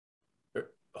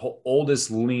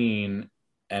lien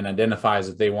and identifies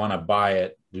that they want to buy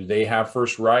it, do they have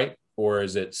first right, or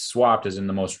is it swapped as in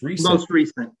the most recent? Most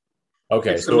recent.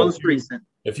 Okay, it's so the most recent.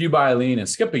 If you buy a lien and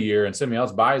skip a year and somebody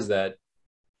else buys that,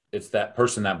 it's that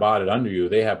person that bought it under you,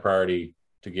 they have priority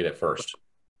to get it first.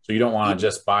 So you don't want to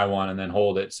just buy one and then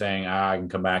hold it saying, I can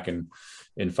come back in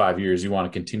 5 years. You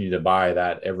want to continue to buy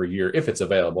that every year if it's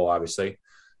available, obviously.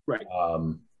 Right.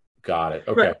 Got it.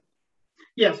 Okay. Right.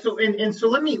 Yeah. So, so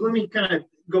let me kind of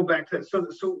go back to that.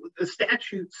 So the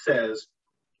statute says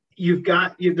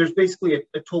there's basically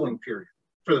a tolling period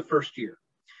for the first year.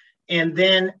 And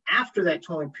then after that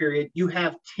tolling period, you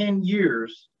have 10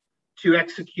 years to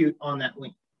execute on that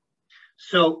lien.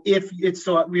 So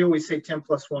we always say 10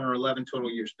 plus 1 or 11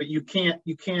 total years, but you can't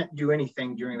do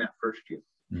anything during that first year.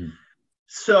 Mm.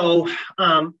 So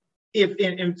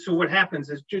so what happens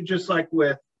is just like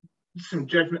with some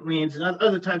judgment liens and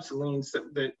other types of liens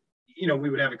that we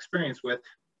would have experience with,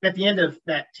 at the end of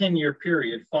that 10-year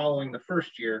period following the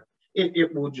first year,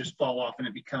 it will just fall off and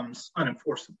it becomes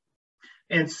unenforceable.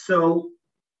 And so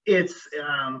it's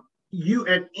you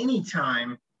at any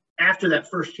time after that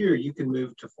first year, you can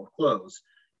move to foreclose.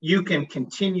 You can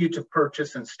continue to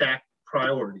purchase and stack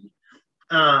priority.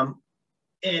 And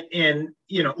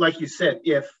like you said,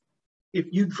 if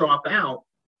you drop out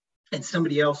and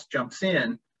somebody else jumps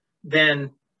in, then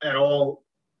at all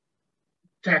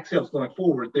tax sales going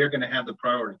forward, they're going to have the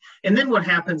priority. And then what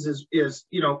happens is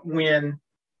when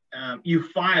you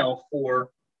file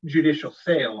for judicial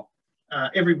sale,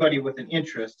 everybody with an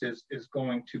interest is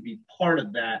going to be part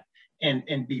of that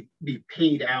and be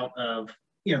paid out of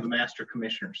the master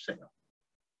commissioner's sale.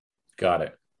 Got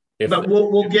it. But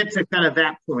we'll get to kind of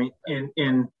that point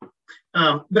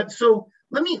but so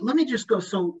let me just go.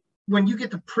 So when you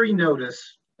get the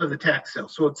pre-notice of the tax sale,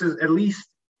 so it says at least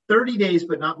 30 days,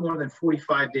 but not more than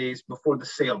 45 days before the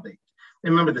sale date.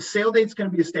 And remember, the sale date is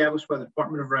going to be established by the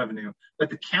Department of Revenue,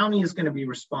 but the county is going to be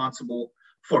responsible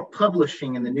for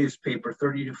publishing in the newspaper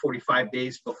 30 to 45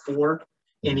 days before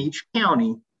in each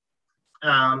county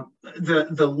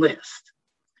the list.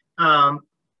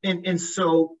 And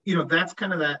so, that's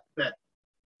kind of that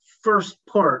first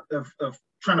part of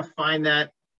trying to find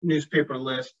that newspaper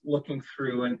list, looking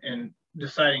through and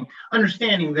deciding,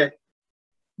 understanding that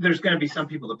there's going to be some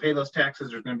people that pay those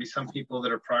taxes. There's going to be some people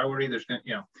that are priority. There's going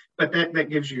to, but that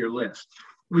gives you your list.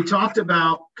 We talked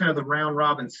about kind of the round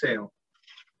robin sale.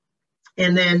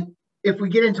 And then if we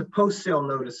get into post-sale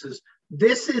notices,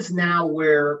 this is now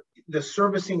where the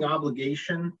servicing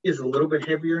obligation is a little bit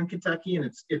heavier in Kentucky,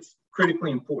 and it's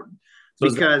critically important. So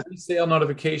because the sale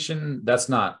notification, that's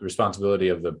not responsibility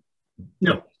of the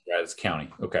it's county.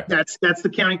 Okay. That's the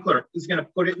county clerk is going to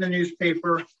put it in the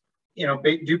newspaper,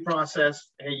 due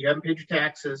process. Hey, you haven't paid your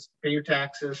taxes, pay your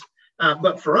taxes.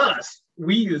 But for us,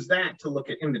 we use that to look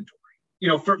at inventory.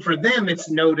 For them, it's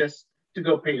notice to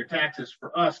go pay your taxes.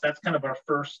 For us, that's kind of our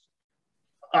first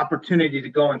opportunity to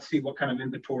go and see what kind of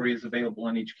inventory is available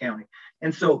in each county.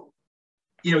 And so,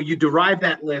 you derive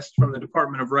that list from the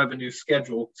Department of Revenue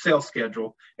sales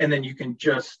schedule, and then you can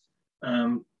just,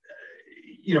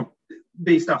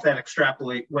 based off that,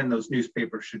 extrapolate when those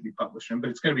newspapers should be published in, but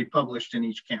it's going to be published in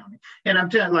each county. And I'm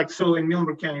telling, like, so in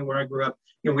Muhlenberg County, where I grew up,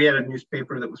 we had a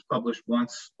newspaper that was published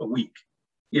once a week,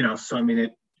 so I mean,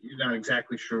 you're not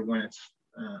exactly sure when it's,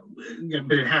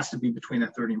 but it has to be between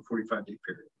that 30 and 45 day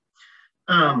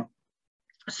period.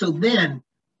 So then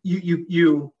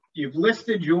you've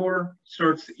listed your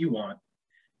certs that you want,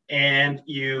 and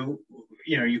you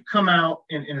come out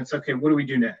and it's okay, what do we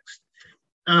do next?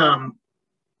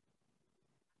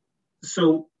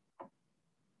 So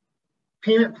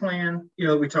payment plan,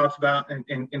 we talked about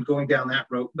and going down that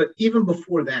road, but even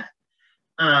before that,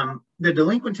 the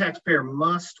delinquent taxpayer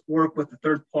must work with the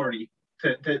third party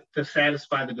to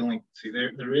satisfy the delinquency.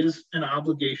 There is an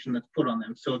obligation that's put on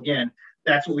them. So again,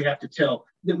 that's what we have to tell,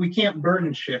 that we can't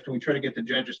burden shift, and we try to get the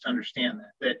judges to understand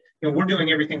that we're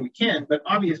doing everything we can, but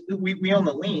obviously we own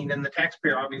the lien, and the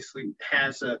taxpayer obviously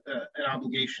has an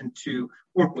obligation to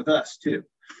work with us too.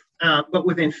 But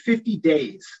within 50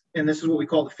 days, and this is what we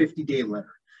call the 50-day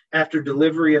letter, after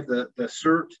delivery of the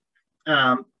cert,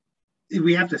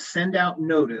 we have to send out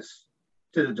notice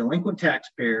to the delinquent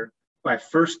taxpayer by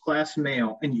first-class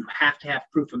mail, and you have to have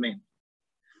proof of mailing.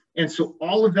 And so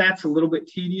all of that's a little bit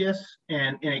tedious,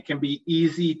 and it can be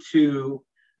easy to,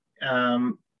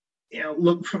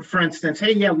 look for instance,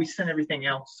 hey, yeah, we sent everything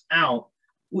else out.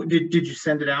 Did you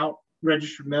send it out?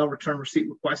 Registered mail, return receipt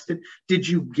requested. Did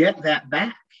you get that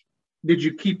back? Did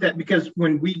you keep that? Because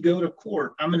when we go to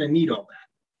court, I'm going to need all that.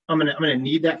 I'm going to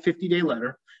need that 50-day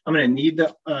letter. I'm going to need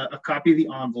a copy of the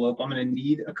envelope. I'm going to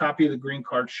need a copy of the green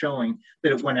card showing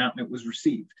that it went out and it was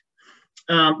received.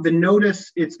 The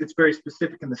notice, it's very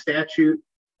specific in the statute.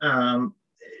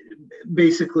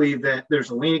 Basically, that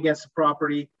there's a lien against the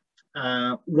property,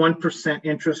 1%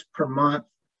 interest per month.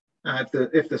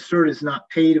 If the cert is not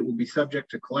paid, it will be subject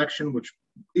to collection, which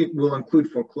it will include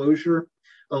foreclosure.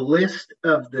 A list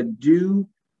of the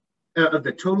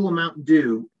total amount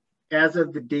due as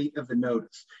of the date of the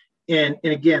notice. And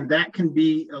again, that can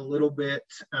be a little bit,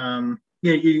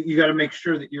 you got to make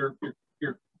sure that your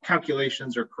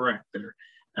calculations are correct there.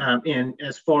 And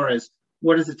as far as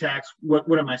what is the tax,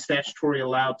 what am I statutory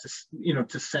allowed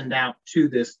to send out to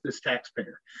this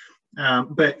taxpayer?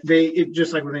 But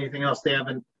just like with anything else, they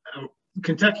haven't,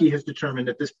 Kentucky has determined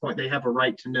at this point, they have a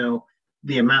right to know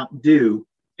the amount due.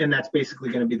 And that's basically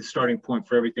going to be the starting point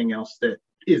for everything else that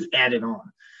is added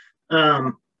on.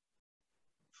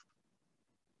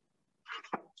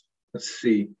 Let's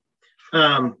see.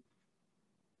 And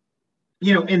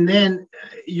then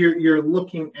you're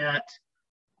looking at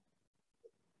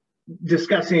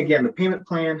discussing again the payment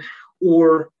plan,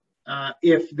 or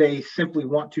if they simply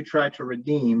want to try to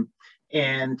redeem,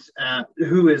 and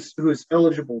who is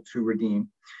eligible to redeem.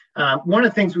 One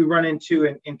of the things we run into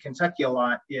in Kentucky a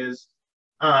lot is,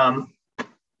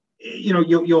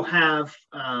 you'll have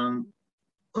a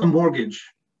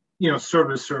mortgage,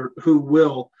 servicer who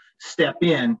will step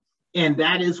in. And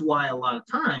that is why a lot of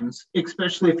times,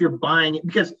 especially if you're buying it,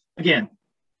 because again,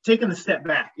 taking a step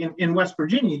back, in West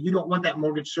Virginia, you don't want that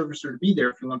mortgage servicer to be there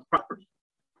if you want the property.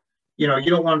 You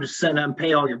don't want them to send them and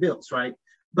pay all your bills, right?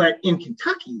 But in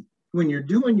Kentucky, when you're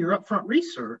doing your upfront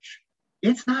research,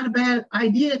 it's not a bad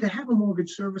idea to have a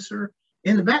mortgage servicer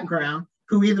in the background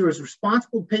who either is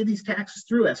responsible to pay these taxes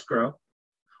through escrow,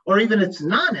 or even it's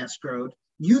non-escrowed,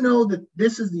 that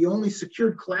this is the only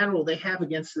secured collateral they have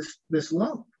against this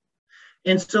loan.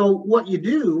 And so what you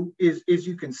do is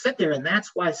you can sit there, and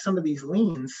that's why some of these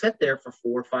liens sit there for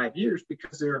 4 or 5 years,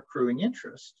 because they're accruing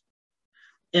interest.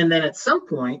 And then at some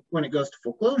point, when it goes to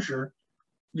foreclosure,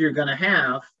 you're going to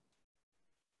have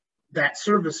that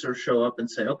servicer show up and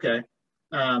say, okay,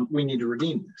 we need to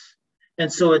redeem this.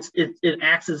 And so it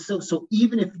acts as so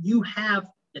even if you have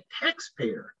a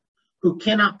taxpayer who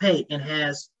cannot pay and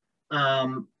has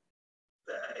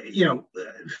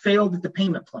failed at the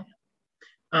payment plan,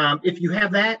 if you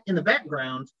have that in the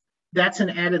background, that's an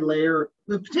added layer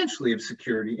potentially of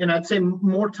security. And I'd say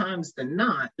more times than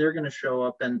not, they're going to show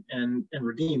up and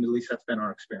redeem. At least that's been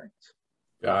our experience.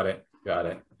 Got it.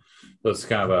 So it's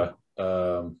kind of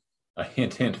a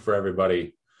hint for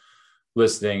everybody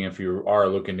listening. If you are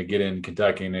looking to get in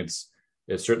Kentucky, and it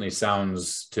certainly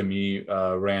sounds to me,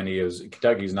 Randy, as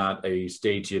Kentucky's not a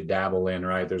state you dabble in,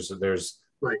 right? There's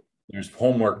right. There's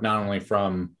homework not only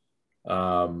from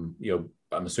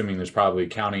I'm assuming there's probably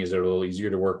counties that are a little easier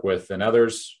to work with than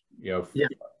others. There's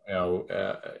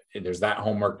that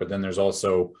homework, but then there's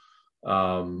also a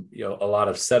lot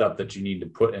of setup that you need to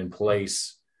put in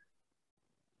place: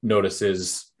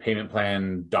 notices, payment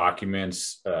plan,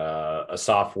 documents, a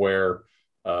software,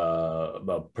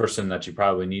 a person that you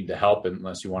probably need to help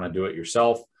unless you want to do it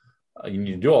yourself. you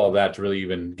need to do all of that to really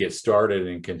even get started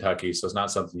in Kentucky. So it's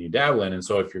not something you dabble in. And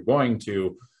so if you're going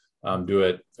to do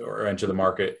it or enter the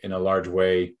market in a large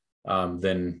way,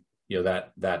 then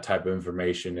that type of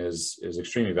information is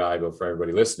extremely valuable for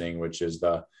everybody listening, which is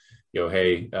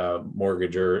hey,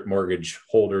 mortgage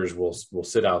holders will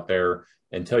sit out there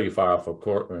until you file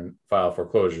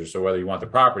foreclosure. So whether you want the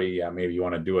property, maybe you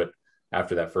want to do it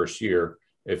after that first year.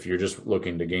 If you're just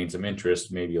looking to gain some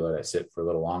interest, maybe you let it sit for a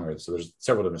little longer. So there's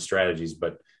several different strategies,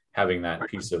 but having that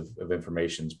piece of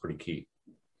information is pretty key.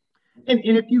 And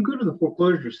if you go to the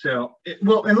foreclosure sale,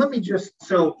 and let me just,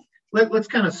 let's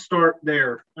kind of start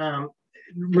there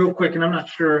real quick. And I'm not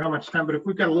sure how much time, but if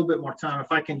we've got a little bit more time,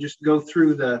 if I can just go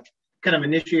through the kind of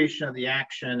initiation of the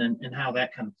action and how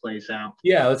that kind of plays out.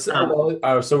 Yeah, let's,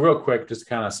 so real quick, just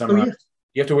kind of summarize. Yeah.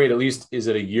 You have to wait at least, is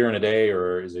it a year and a day,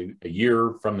 or is it a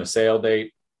year from the sale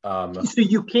date? So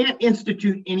you can't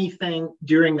institute anything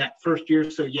during that first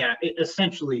year. So yeah,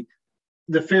 essentially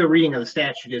the fair reading of the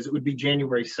statute is it would be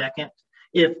January 2nd.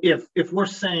 If we're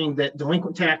saying that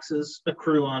delinquent taxes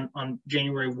accrue on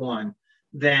January 1,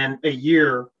 then a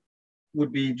year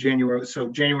would be January. So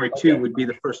January 2 would be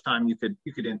the first time you could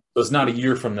in. So it's not a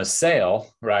year from the sale,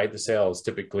 right? The sale is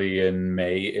typically in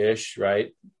May-ish,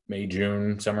 right? May,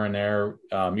 June, somewhere in there.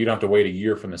 You don't have to wait a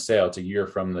year from the sale. It's a year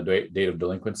from the date of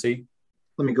delinquency.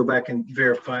 Let me go back and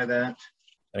verify that.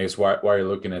 I guess while you're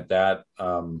looking at that,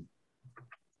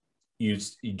 you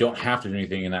don't have to do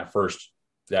anything in after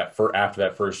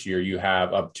that first year. You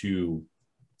have up to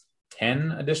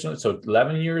 10 additional, so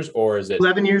 11 years, or is it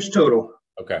 11 years total?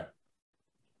 Okay.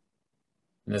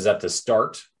 And is that to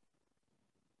start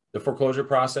the foreclosure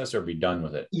process or be done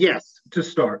with it? Yes, to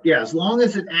start. Yeah, as long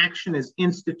as an action is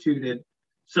instituted.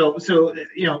 So on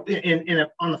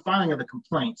the filing of the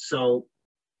complaint. So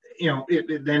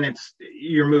then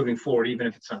you're moving forward, even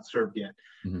if it's not served yet.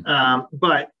 Mm-hmm.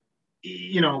 But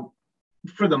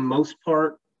for the most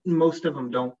part, most of them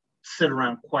don't sit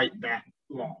around quite that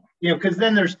long. Because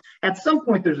then at some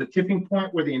point there's a tipping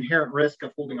point where the inherent risk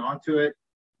of holding on to it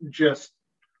just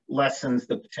lessens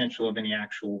the potential of any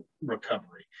actual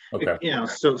recovery. Okay.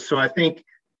 So I think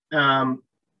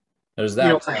there's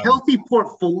that. A healthy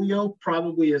portfolio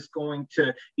probably is going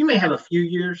to. You may have a few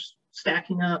years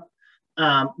stacking up,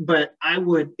 but I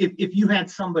would, if you had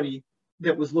somebody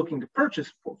that was looking to purchase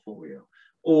a portfolio,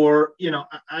 or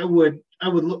I would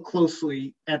look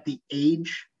closely at the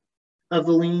age of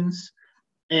the liens,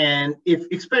 and if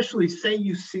especially say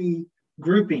you see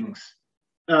groupings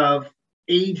of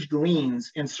aged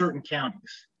liens in certain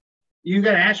counties, you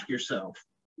got to ask yourself,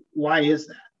 why is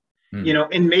that?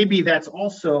 And maybe that's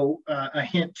also a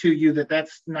hint to you that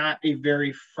that's not a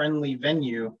very friendly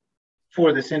venue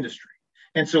for this industry.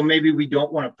 And so maybe we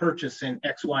don't want to purchase in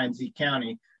X, Y, and Z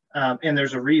county. And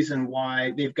there's a reason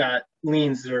why they've got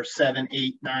liens that are 7,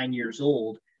 8, 9 years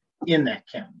old in that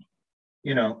county,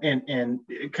 and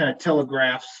it kind of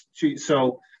telegraphs to,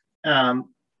 so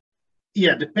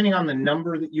depending on the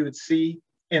number that you would see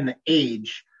and the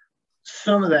age,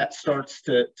 some of that starts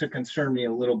to concern me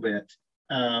a little bit.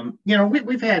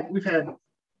 We've had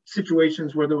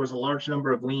situations where there was a large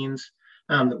number of liens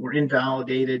that were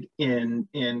invalidated in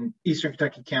Eastern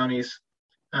Kentucky counties,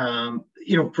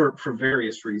 for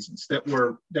various reasons that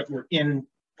were in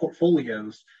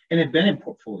portfolios and had been in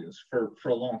portfolios for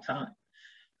a long time.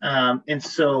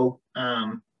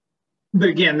 But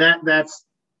again, that's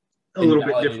a little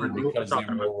bit different because they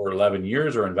were over 11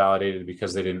 years, or invalidated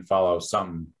because they didn't follow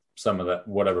some of that,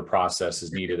 whatever process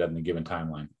is needed at a given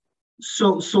timeline.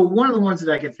 So one of the ones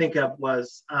that I could think of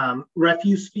was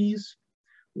refuse fees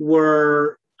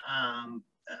were,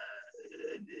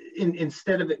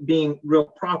 instead of it being real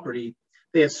property,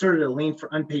 they asserted a lien for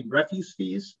unpaid refuse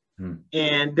fees.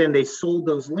 And then they sold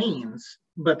those liens,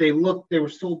 but they were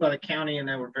sold by the county and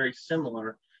they were very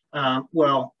similar.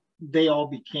 They all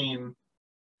became,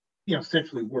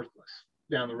 essentially worthless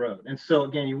down the road. And so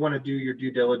again, you want to do your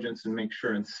due diligence and make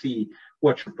sure and see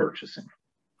what you're purchasing.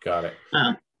 Got it.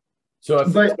 So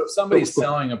if somebody's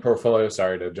selling a portfolio,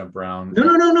 sorry to jump around.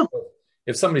 No.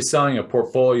 If somebody's selling a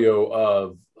portfolio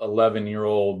of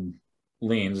 11-year-old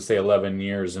liens, let's say 11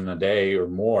 years in a day or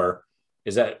more,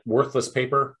 is that worthless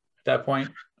paper at that point?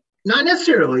 Not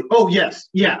necessarily. Oh, yes.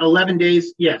 Yeah. 11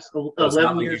 days. Yes.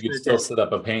 11 years. You could still set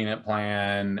up a payment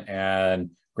plan, and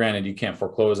granted, you can't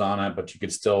foreclose on it, but you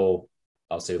could still,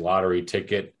 I'll say, lottery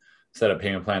ticket, set up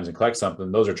payment plans and collect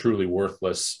something. Those are truly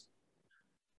worthless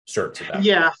certs at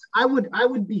that point. I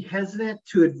would be hesitant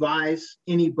to advise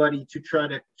anybody to try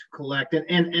to collect it.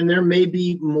 And there may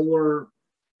be more,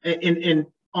 and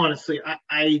honestly,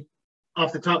 I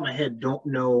off the top of my head don't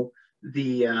know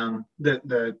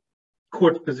the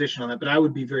court's position on that, but I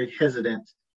would be very hesitant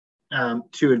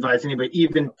to advise anybody,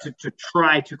 even to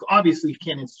try to. Obviously, you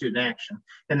can't institute an action,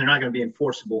 and they're not going to be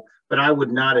enforceable. But I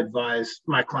would not advise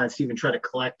my clients to even try to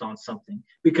collect on something,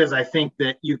 because I think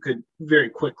that you could very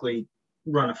quickly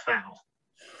run afoul.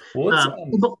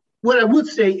 But what I would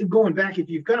say, going back, if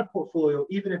you've got a portfolio,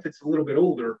 even if it's a little bit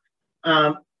older,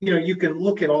 you can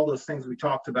look at all those things we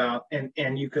talked about,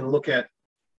 and you can look at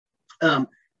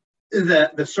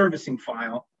the servicing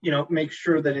file. Make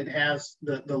sure that it has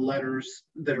the letters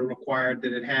that are required,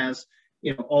 that it has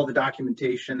all the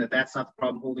documentation, that's not the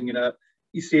problem holding it up.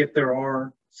 You see if there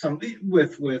are some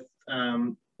with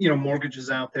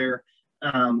mortgages out there,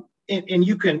 and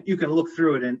you can look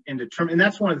through it and determine. And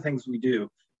that's one of the things we do.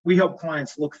 We help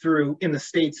clients look through, in the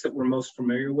states that we're most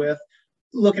familiar with,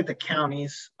 look at the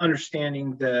counties,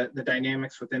 understanding the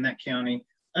dynamics within that county,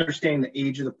 understanding the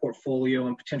age of the portfolio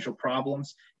and potential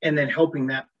problems, and then helping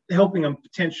them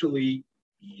potentially,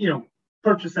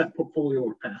 purchase that portfolio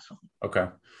or pass on.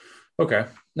 Okay.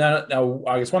 Now,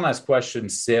 I guess one last question,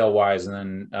 sale wise,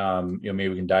 and then maybe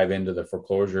we can dive into the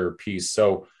foreclosure piece.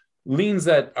 So, liens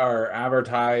that are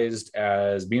advertised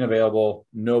as being available,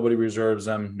 nobody reserves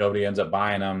them, nobody ends up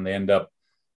buying them, they end up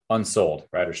unsold,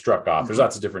 right, or struck off. There's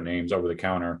lots of different names over the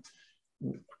counter.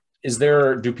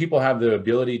 Do people have the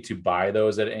ability to buy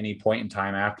those at any point in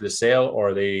time after the sale, or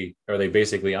are they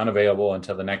basically unavailable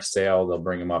until the next sale? They'll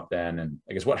bring them up then, and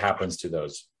I guess what happens to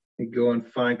those? They go and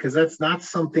find, because that's not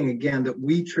something, again, that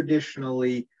we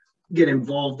traditionally get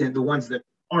involved in, the ones that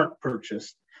aren't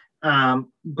purchased. And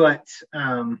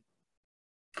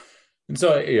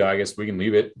so, I guess we can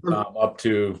leave it up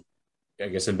to, I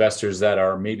guess, investors that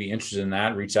are maybe interested in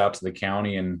that, reach out to the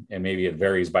county, and maybe it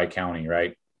varies by county,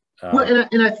 right? Well,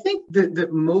 and I think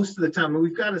that most of the time, and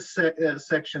we've got a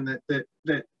section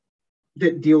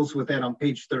that deals with that on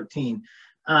page 13,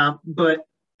 but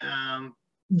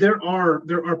there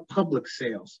are public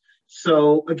sales.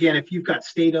 So again, if you've got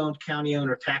state-owned, county-owned,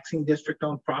 or taxing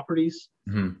district-owned properties,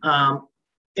 and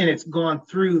it's gone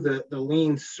through the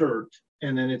lien cert,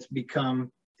 and then it's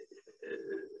become,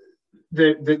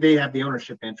 they have the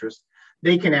ownership interest,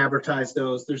 they can advertise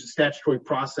those. There's a statutory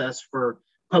process for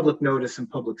public notice and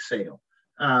public sale.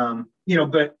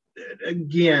 But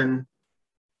again,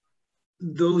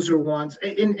 those are ones,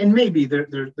 and maybe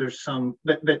there's some,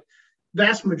 but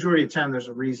vast majority of the time, there's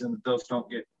a reason that those don't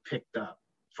get picked up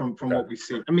from what we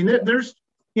see. I mean, there's,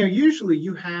 usually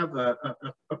you have a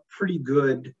pretty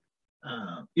good,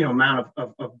 amount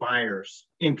of buyers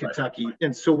in Kentucky. Right.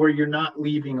 And so where you're not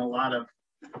leaving a lot of,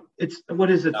 the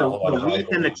wheat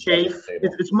and the chaff,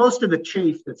 it's most of the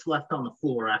chaff that's left on the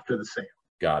floor after the sale.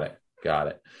 Got it.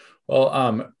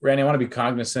 Well, Randy, I want to be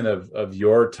cognizant of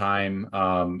your time,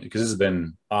 because this has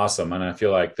been awesome. And I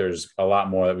feel like there's a lot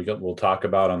more that we'll talk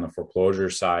about on the foreclosure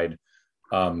side.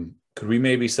 Could we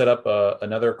maybe set up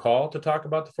another call to talk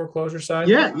about the foreclosure side?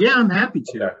 Yeah, I'm happy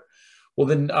to. Okay. Well,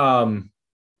 then,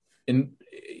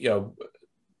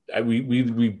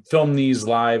 we film these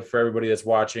live for everybody that's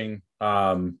watching,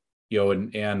 and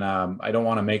I don't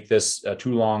want to make this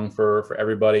too long for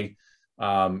everybody.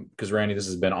 Because Randy, this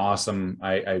has been awesome.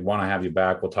 I want to have you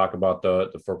back. We'll talk about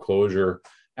the foreclosure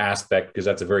aspect, because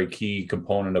that's a very key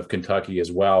component of Kentucky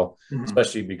as well,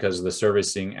 especially because of the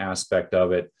servicing aspect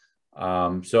of it.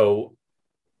 So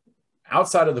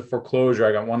outside of the foreclosure,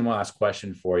 I got one last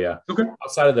question for you. Okay.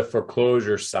 Outside of the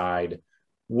foreclosure side,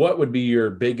 what would be your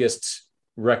biggest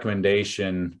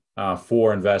recommendation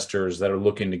for investors that are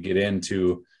looking to get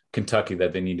into Kentucky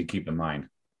that they need to keep in mind?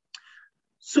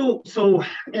 So,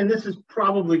 and this is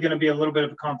probably going to be a little bit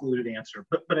of a convoluted answer,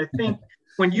 but I think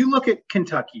when you look at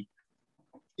Kentucky,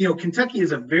 Kentucky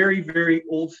is a very, very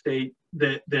old state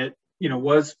that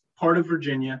was part of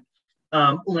Virginia.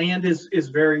 Land is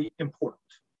very important,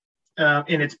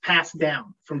 and it's passed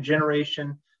down from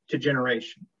generation to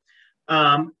generation.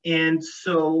 And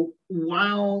so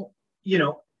while,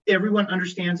 everyone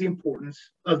understands the importance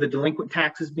of the delinquent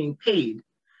taxes being paid,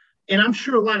 and I'm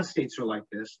sure a lot of states are like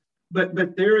this, but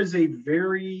there is a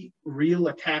very real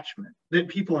attachment that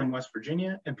people in West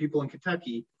Virginia and people in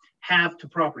Kentucky have to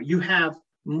property. You have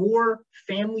more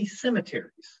family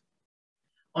cemeteries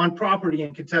on property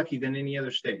in Kentucky than any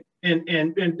other state, and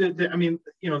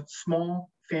small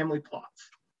family plots.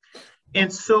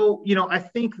 And so, I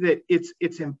think that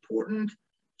it's important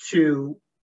to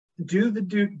do the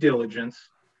due diligence,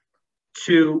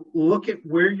 to look at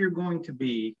where you're going to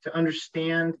be, to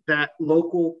understand that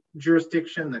local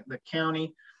jurisdiction, the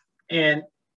county, and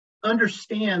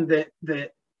understand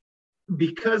that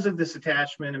because of this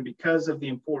attachment and because of the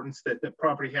importance that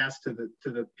property has to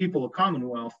the people of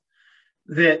Commonwealth,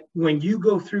 that when you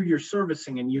go through your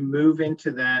servicing and you move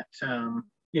into that,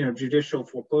 judicial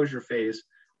foreclosure phase,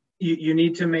 you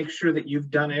need to make sure that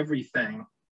you've done everything.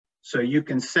 So you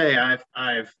can say,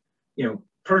 I've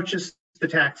purchased the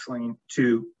tax lien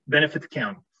to benefit the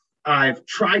county. I've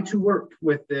tried to work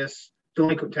with this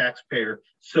delinquent taxpayer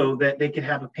so that they could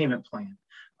have a payment plan.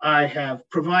 I have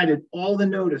provided all the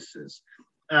notices,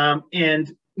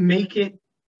 and make it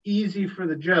easy for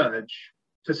the judge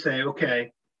to say,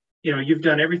 okay, you've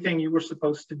done everything you were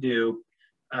supposed to do.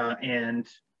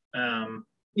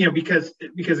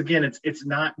 Because again, it's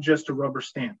not just a rubber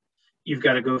stamp. You've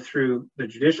got to go through the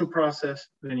judicial process,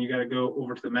 then you got to go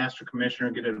over to the master commissioner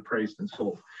and get it appraised and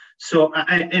sold. So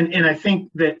I think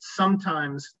that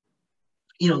sometimes,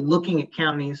 looking at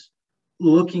counties,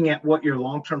 looking at what your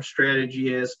long-term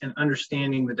strategy is and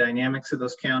understanding the dynamics of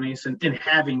those counties and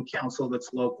having counsel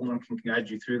that's local and can guide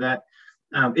you through that,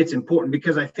 it's important,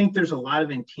 because I think there's a lot of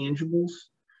intangibles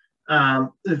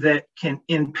that can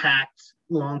impact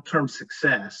long-term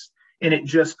success. And it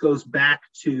just goes back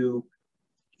to,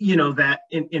 that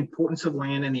importance of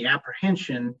land and the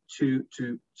apprehension to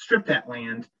strip that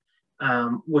land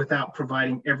without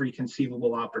providing every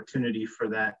conceivable opportunity for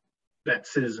that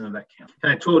citizen of that county.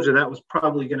 And I told you that was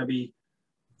probably going to be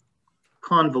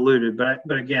convoluted, but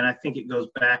again, I think it goes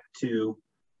back to,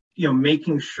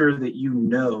 making sure that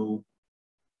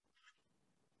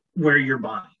where you're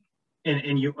buying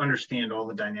and you understand all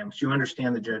the dynamics. You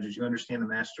understand the judges, you understand the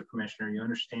master commissioner, you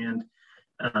understand,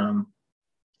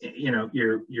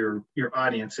 your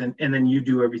audience, and then you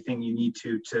do everything you need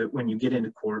to when you get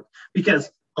into court,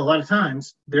 because a lot of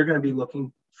times they're going to be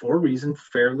looking for a reason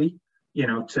fairly,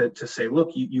 to say,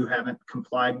 look, you haven't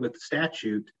complied with the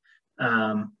statute.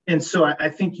 And so I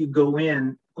think you go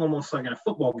in almost like in a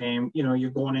football game, you're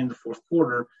going in the fourth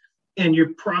quarter and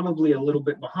you're probably a little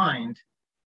bit behind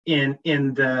if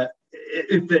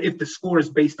the score is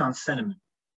based on sentiment.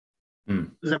 Does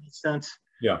that make sense?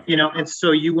 Yeah. And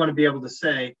so you want to be able to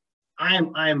say, I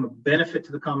am a benefit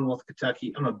to the Commonwealth of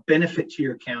Kentucky. I'm a benefit to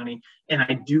your county, and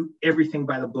I do everything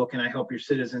by the book, and I help your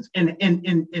citizens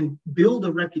and build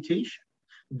a reputation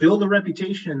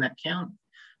in that county,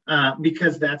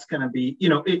 because that's going to be,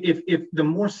 if the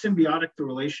more symbiotic the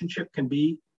relationship can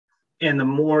be, and the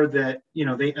more that,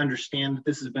 they understand that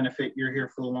this is a benefit, you're here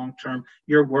for the long term,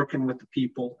 you're working with the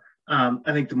people, I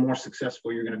think the more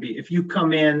successful you're going to be. If you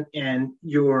come in and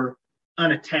you're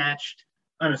unattached,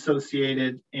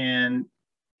 unassociated, and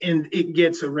it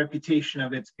gets a reputation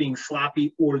of it's being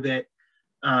sloppy, or that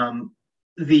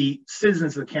the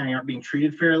citizens of the county aren't being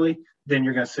treated fairly, then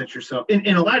you're going to set yourself. And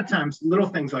a lot of times, little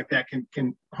things like that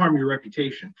can harm your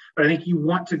reputation. But I think you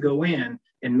want to go in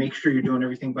and make sure you're doing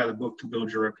everything by the book to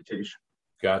build your reputation.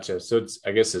 Gotcha. So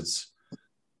I guess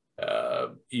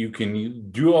you can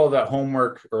do all that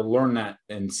homework or learn that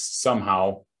and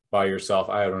somehow by yourself.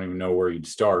 I don't even know where you'd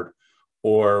start.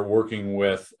 Or working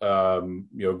with a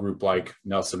group like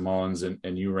Nelson Mullins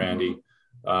and you, Randy,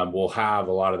 will have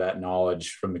a lot of that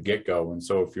knowledge from the get-go. And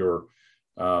so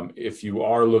if you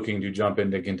are looking to jump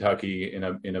into Kentucky in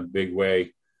a big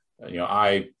way,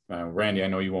 Randy, I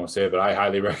know you won't say it, but I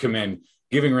highly recommend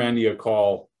giving Randy a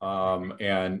call,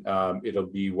 and it'll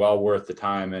be well worth the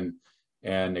time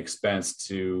and expense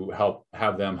to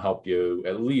have them help you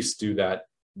at least do that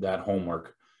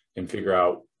homework and figure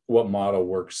out what model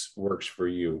works for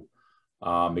you,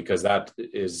 because that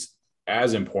is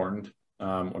as important,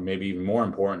 or maybe even more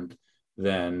important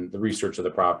than the research of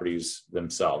the properties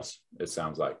themselves, it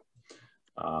sounds like.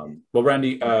 Well,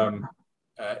 Randy,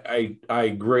 I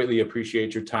greatly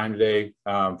appreciate your time today.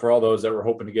 For all those that were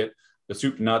hoping to get the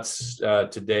soup to nuts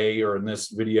today or in this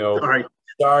video,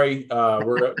 sorry,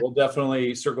 we'll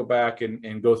definitely circle back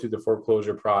and go through the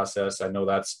foreclosure process. I know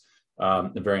that's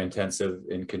very intensive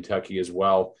in Kentucky as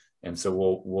well. And so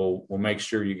we'll make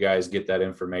sure you guys get that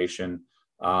information.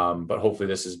 But hopefully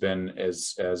this has been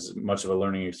as much of a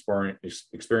learning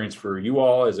experience for you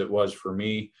all as it was for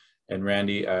me. And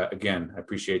Randy, again, I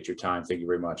appreciate your time. Thank you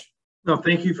very much. No,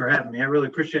 thank you for having me. I really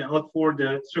appreciate it. I look forward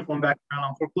to circling back around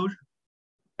on foreclosure.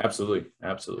 Absolutely.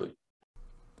 Absolutely.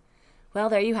 Well,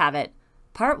 there you have it.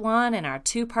 Part 1 in our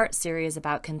 2-part series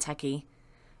about Kentucky.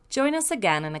 Join us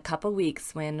again in a couple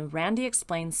weeks when Randy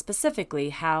explains specifically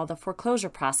how the foreclosure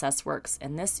process works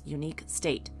in this unique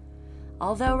state.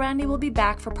 Although Randy will be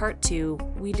back for part 2,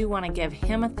 we do want to give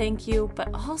him a thank you,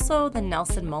 but also the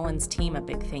Nelson Mullins team a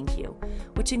big thank you,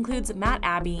 which includes Matt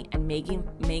Abbey and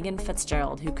Megan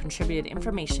Fitzgerald, who contributed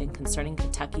information concerning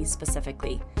Kentucky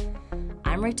specifically.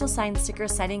 I'm Rachel Seinsticker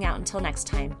signing out until next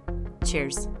time.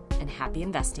 Cheers and happy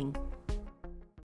investing.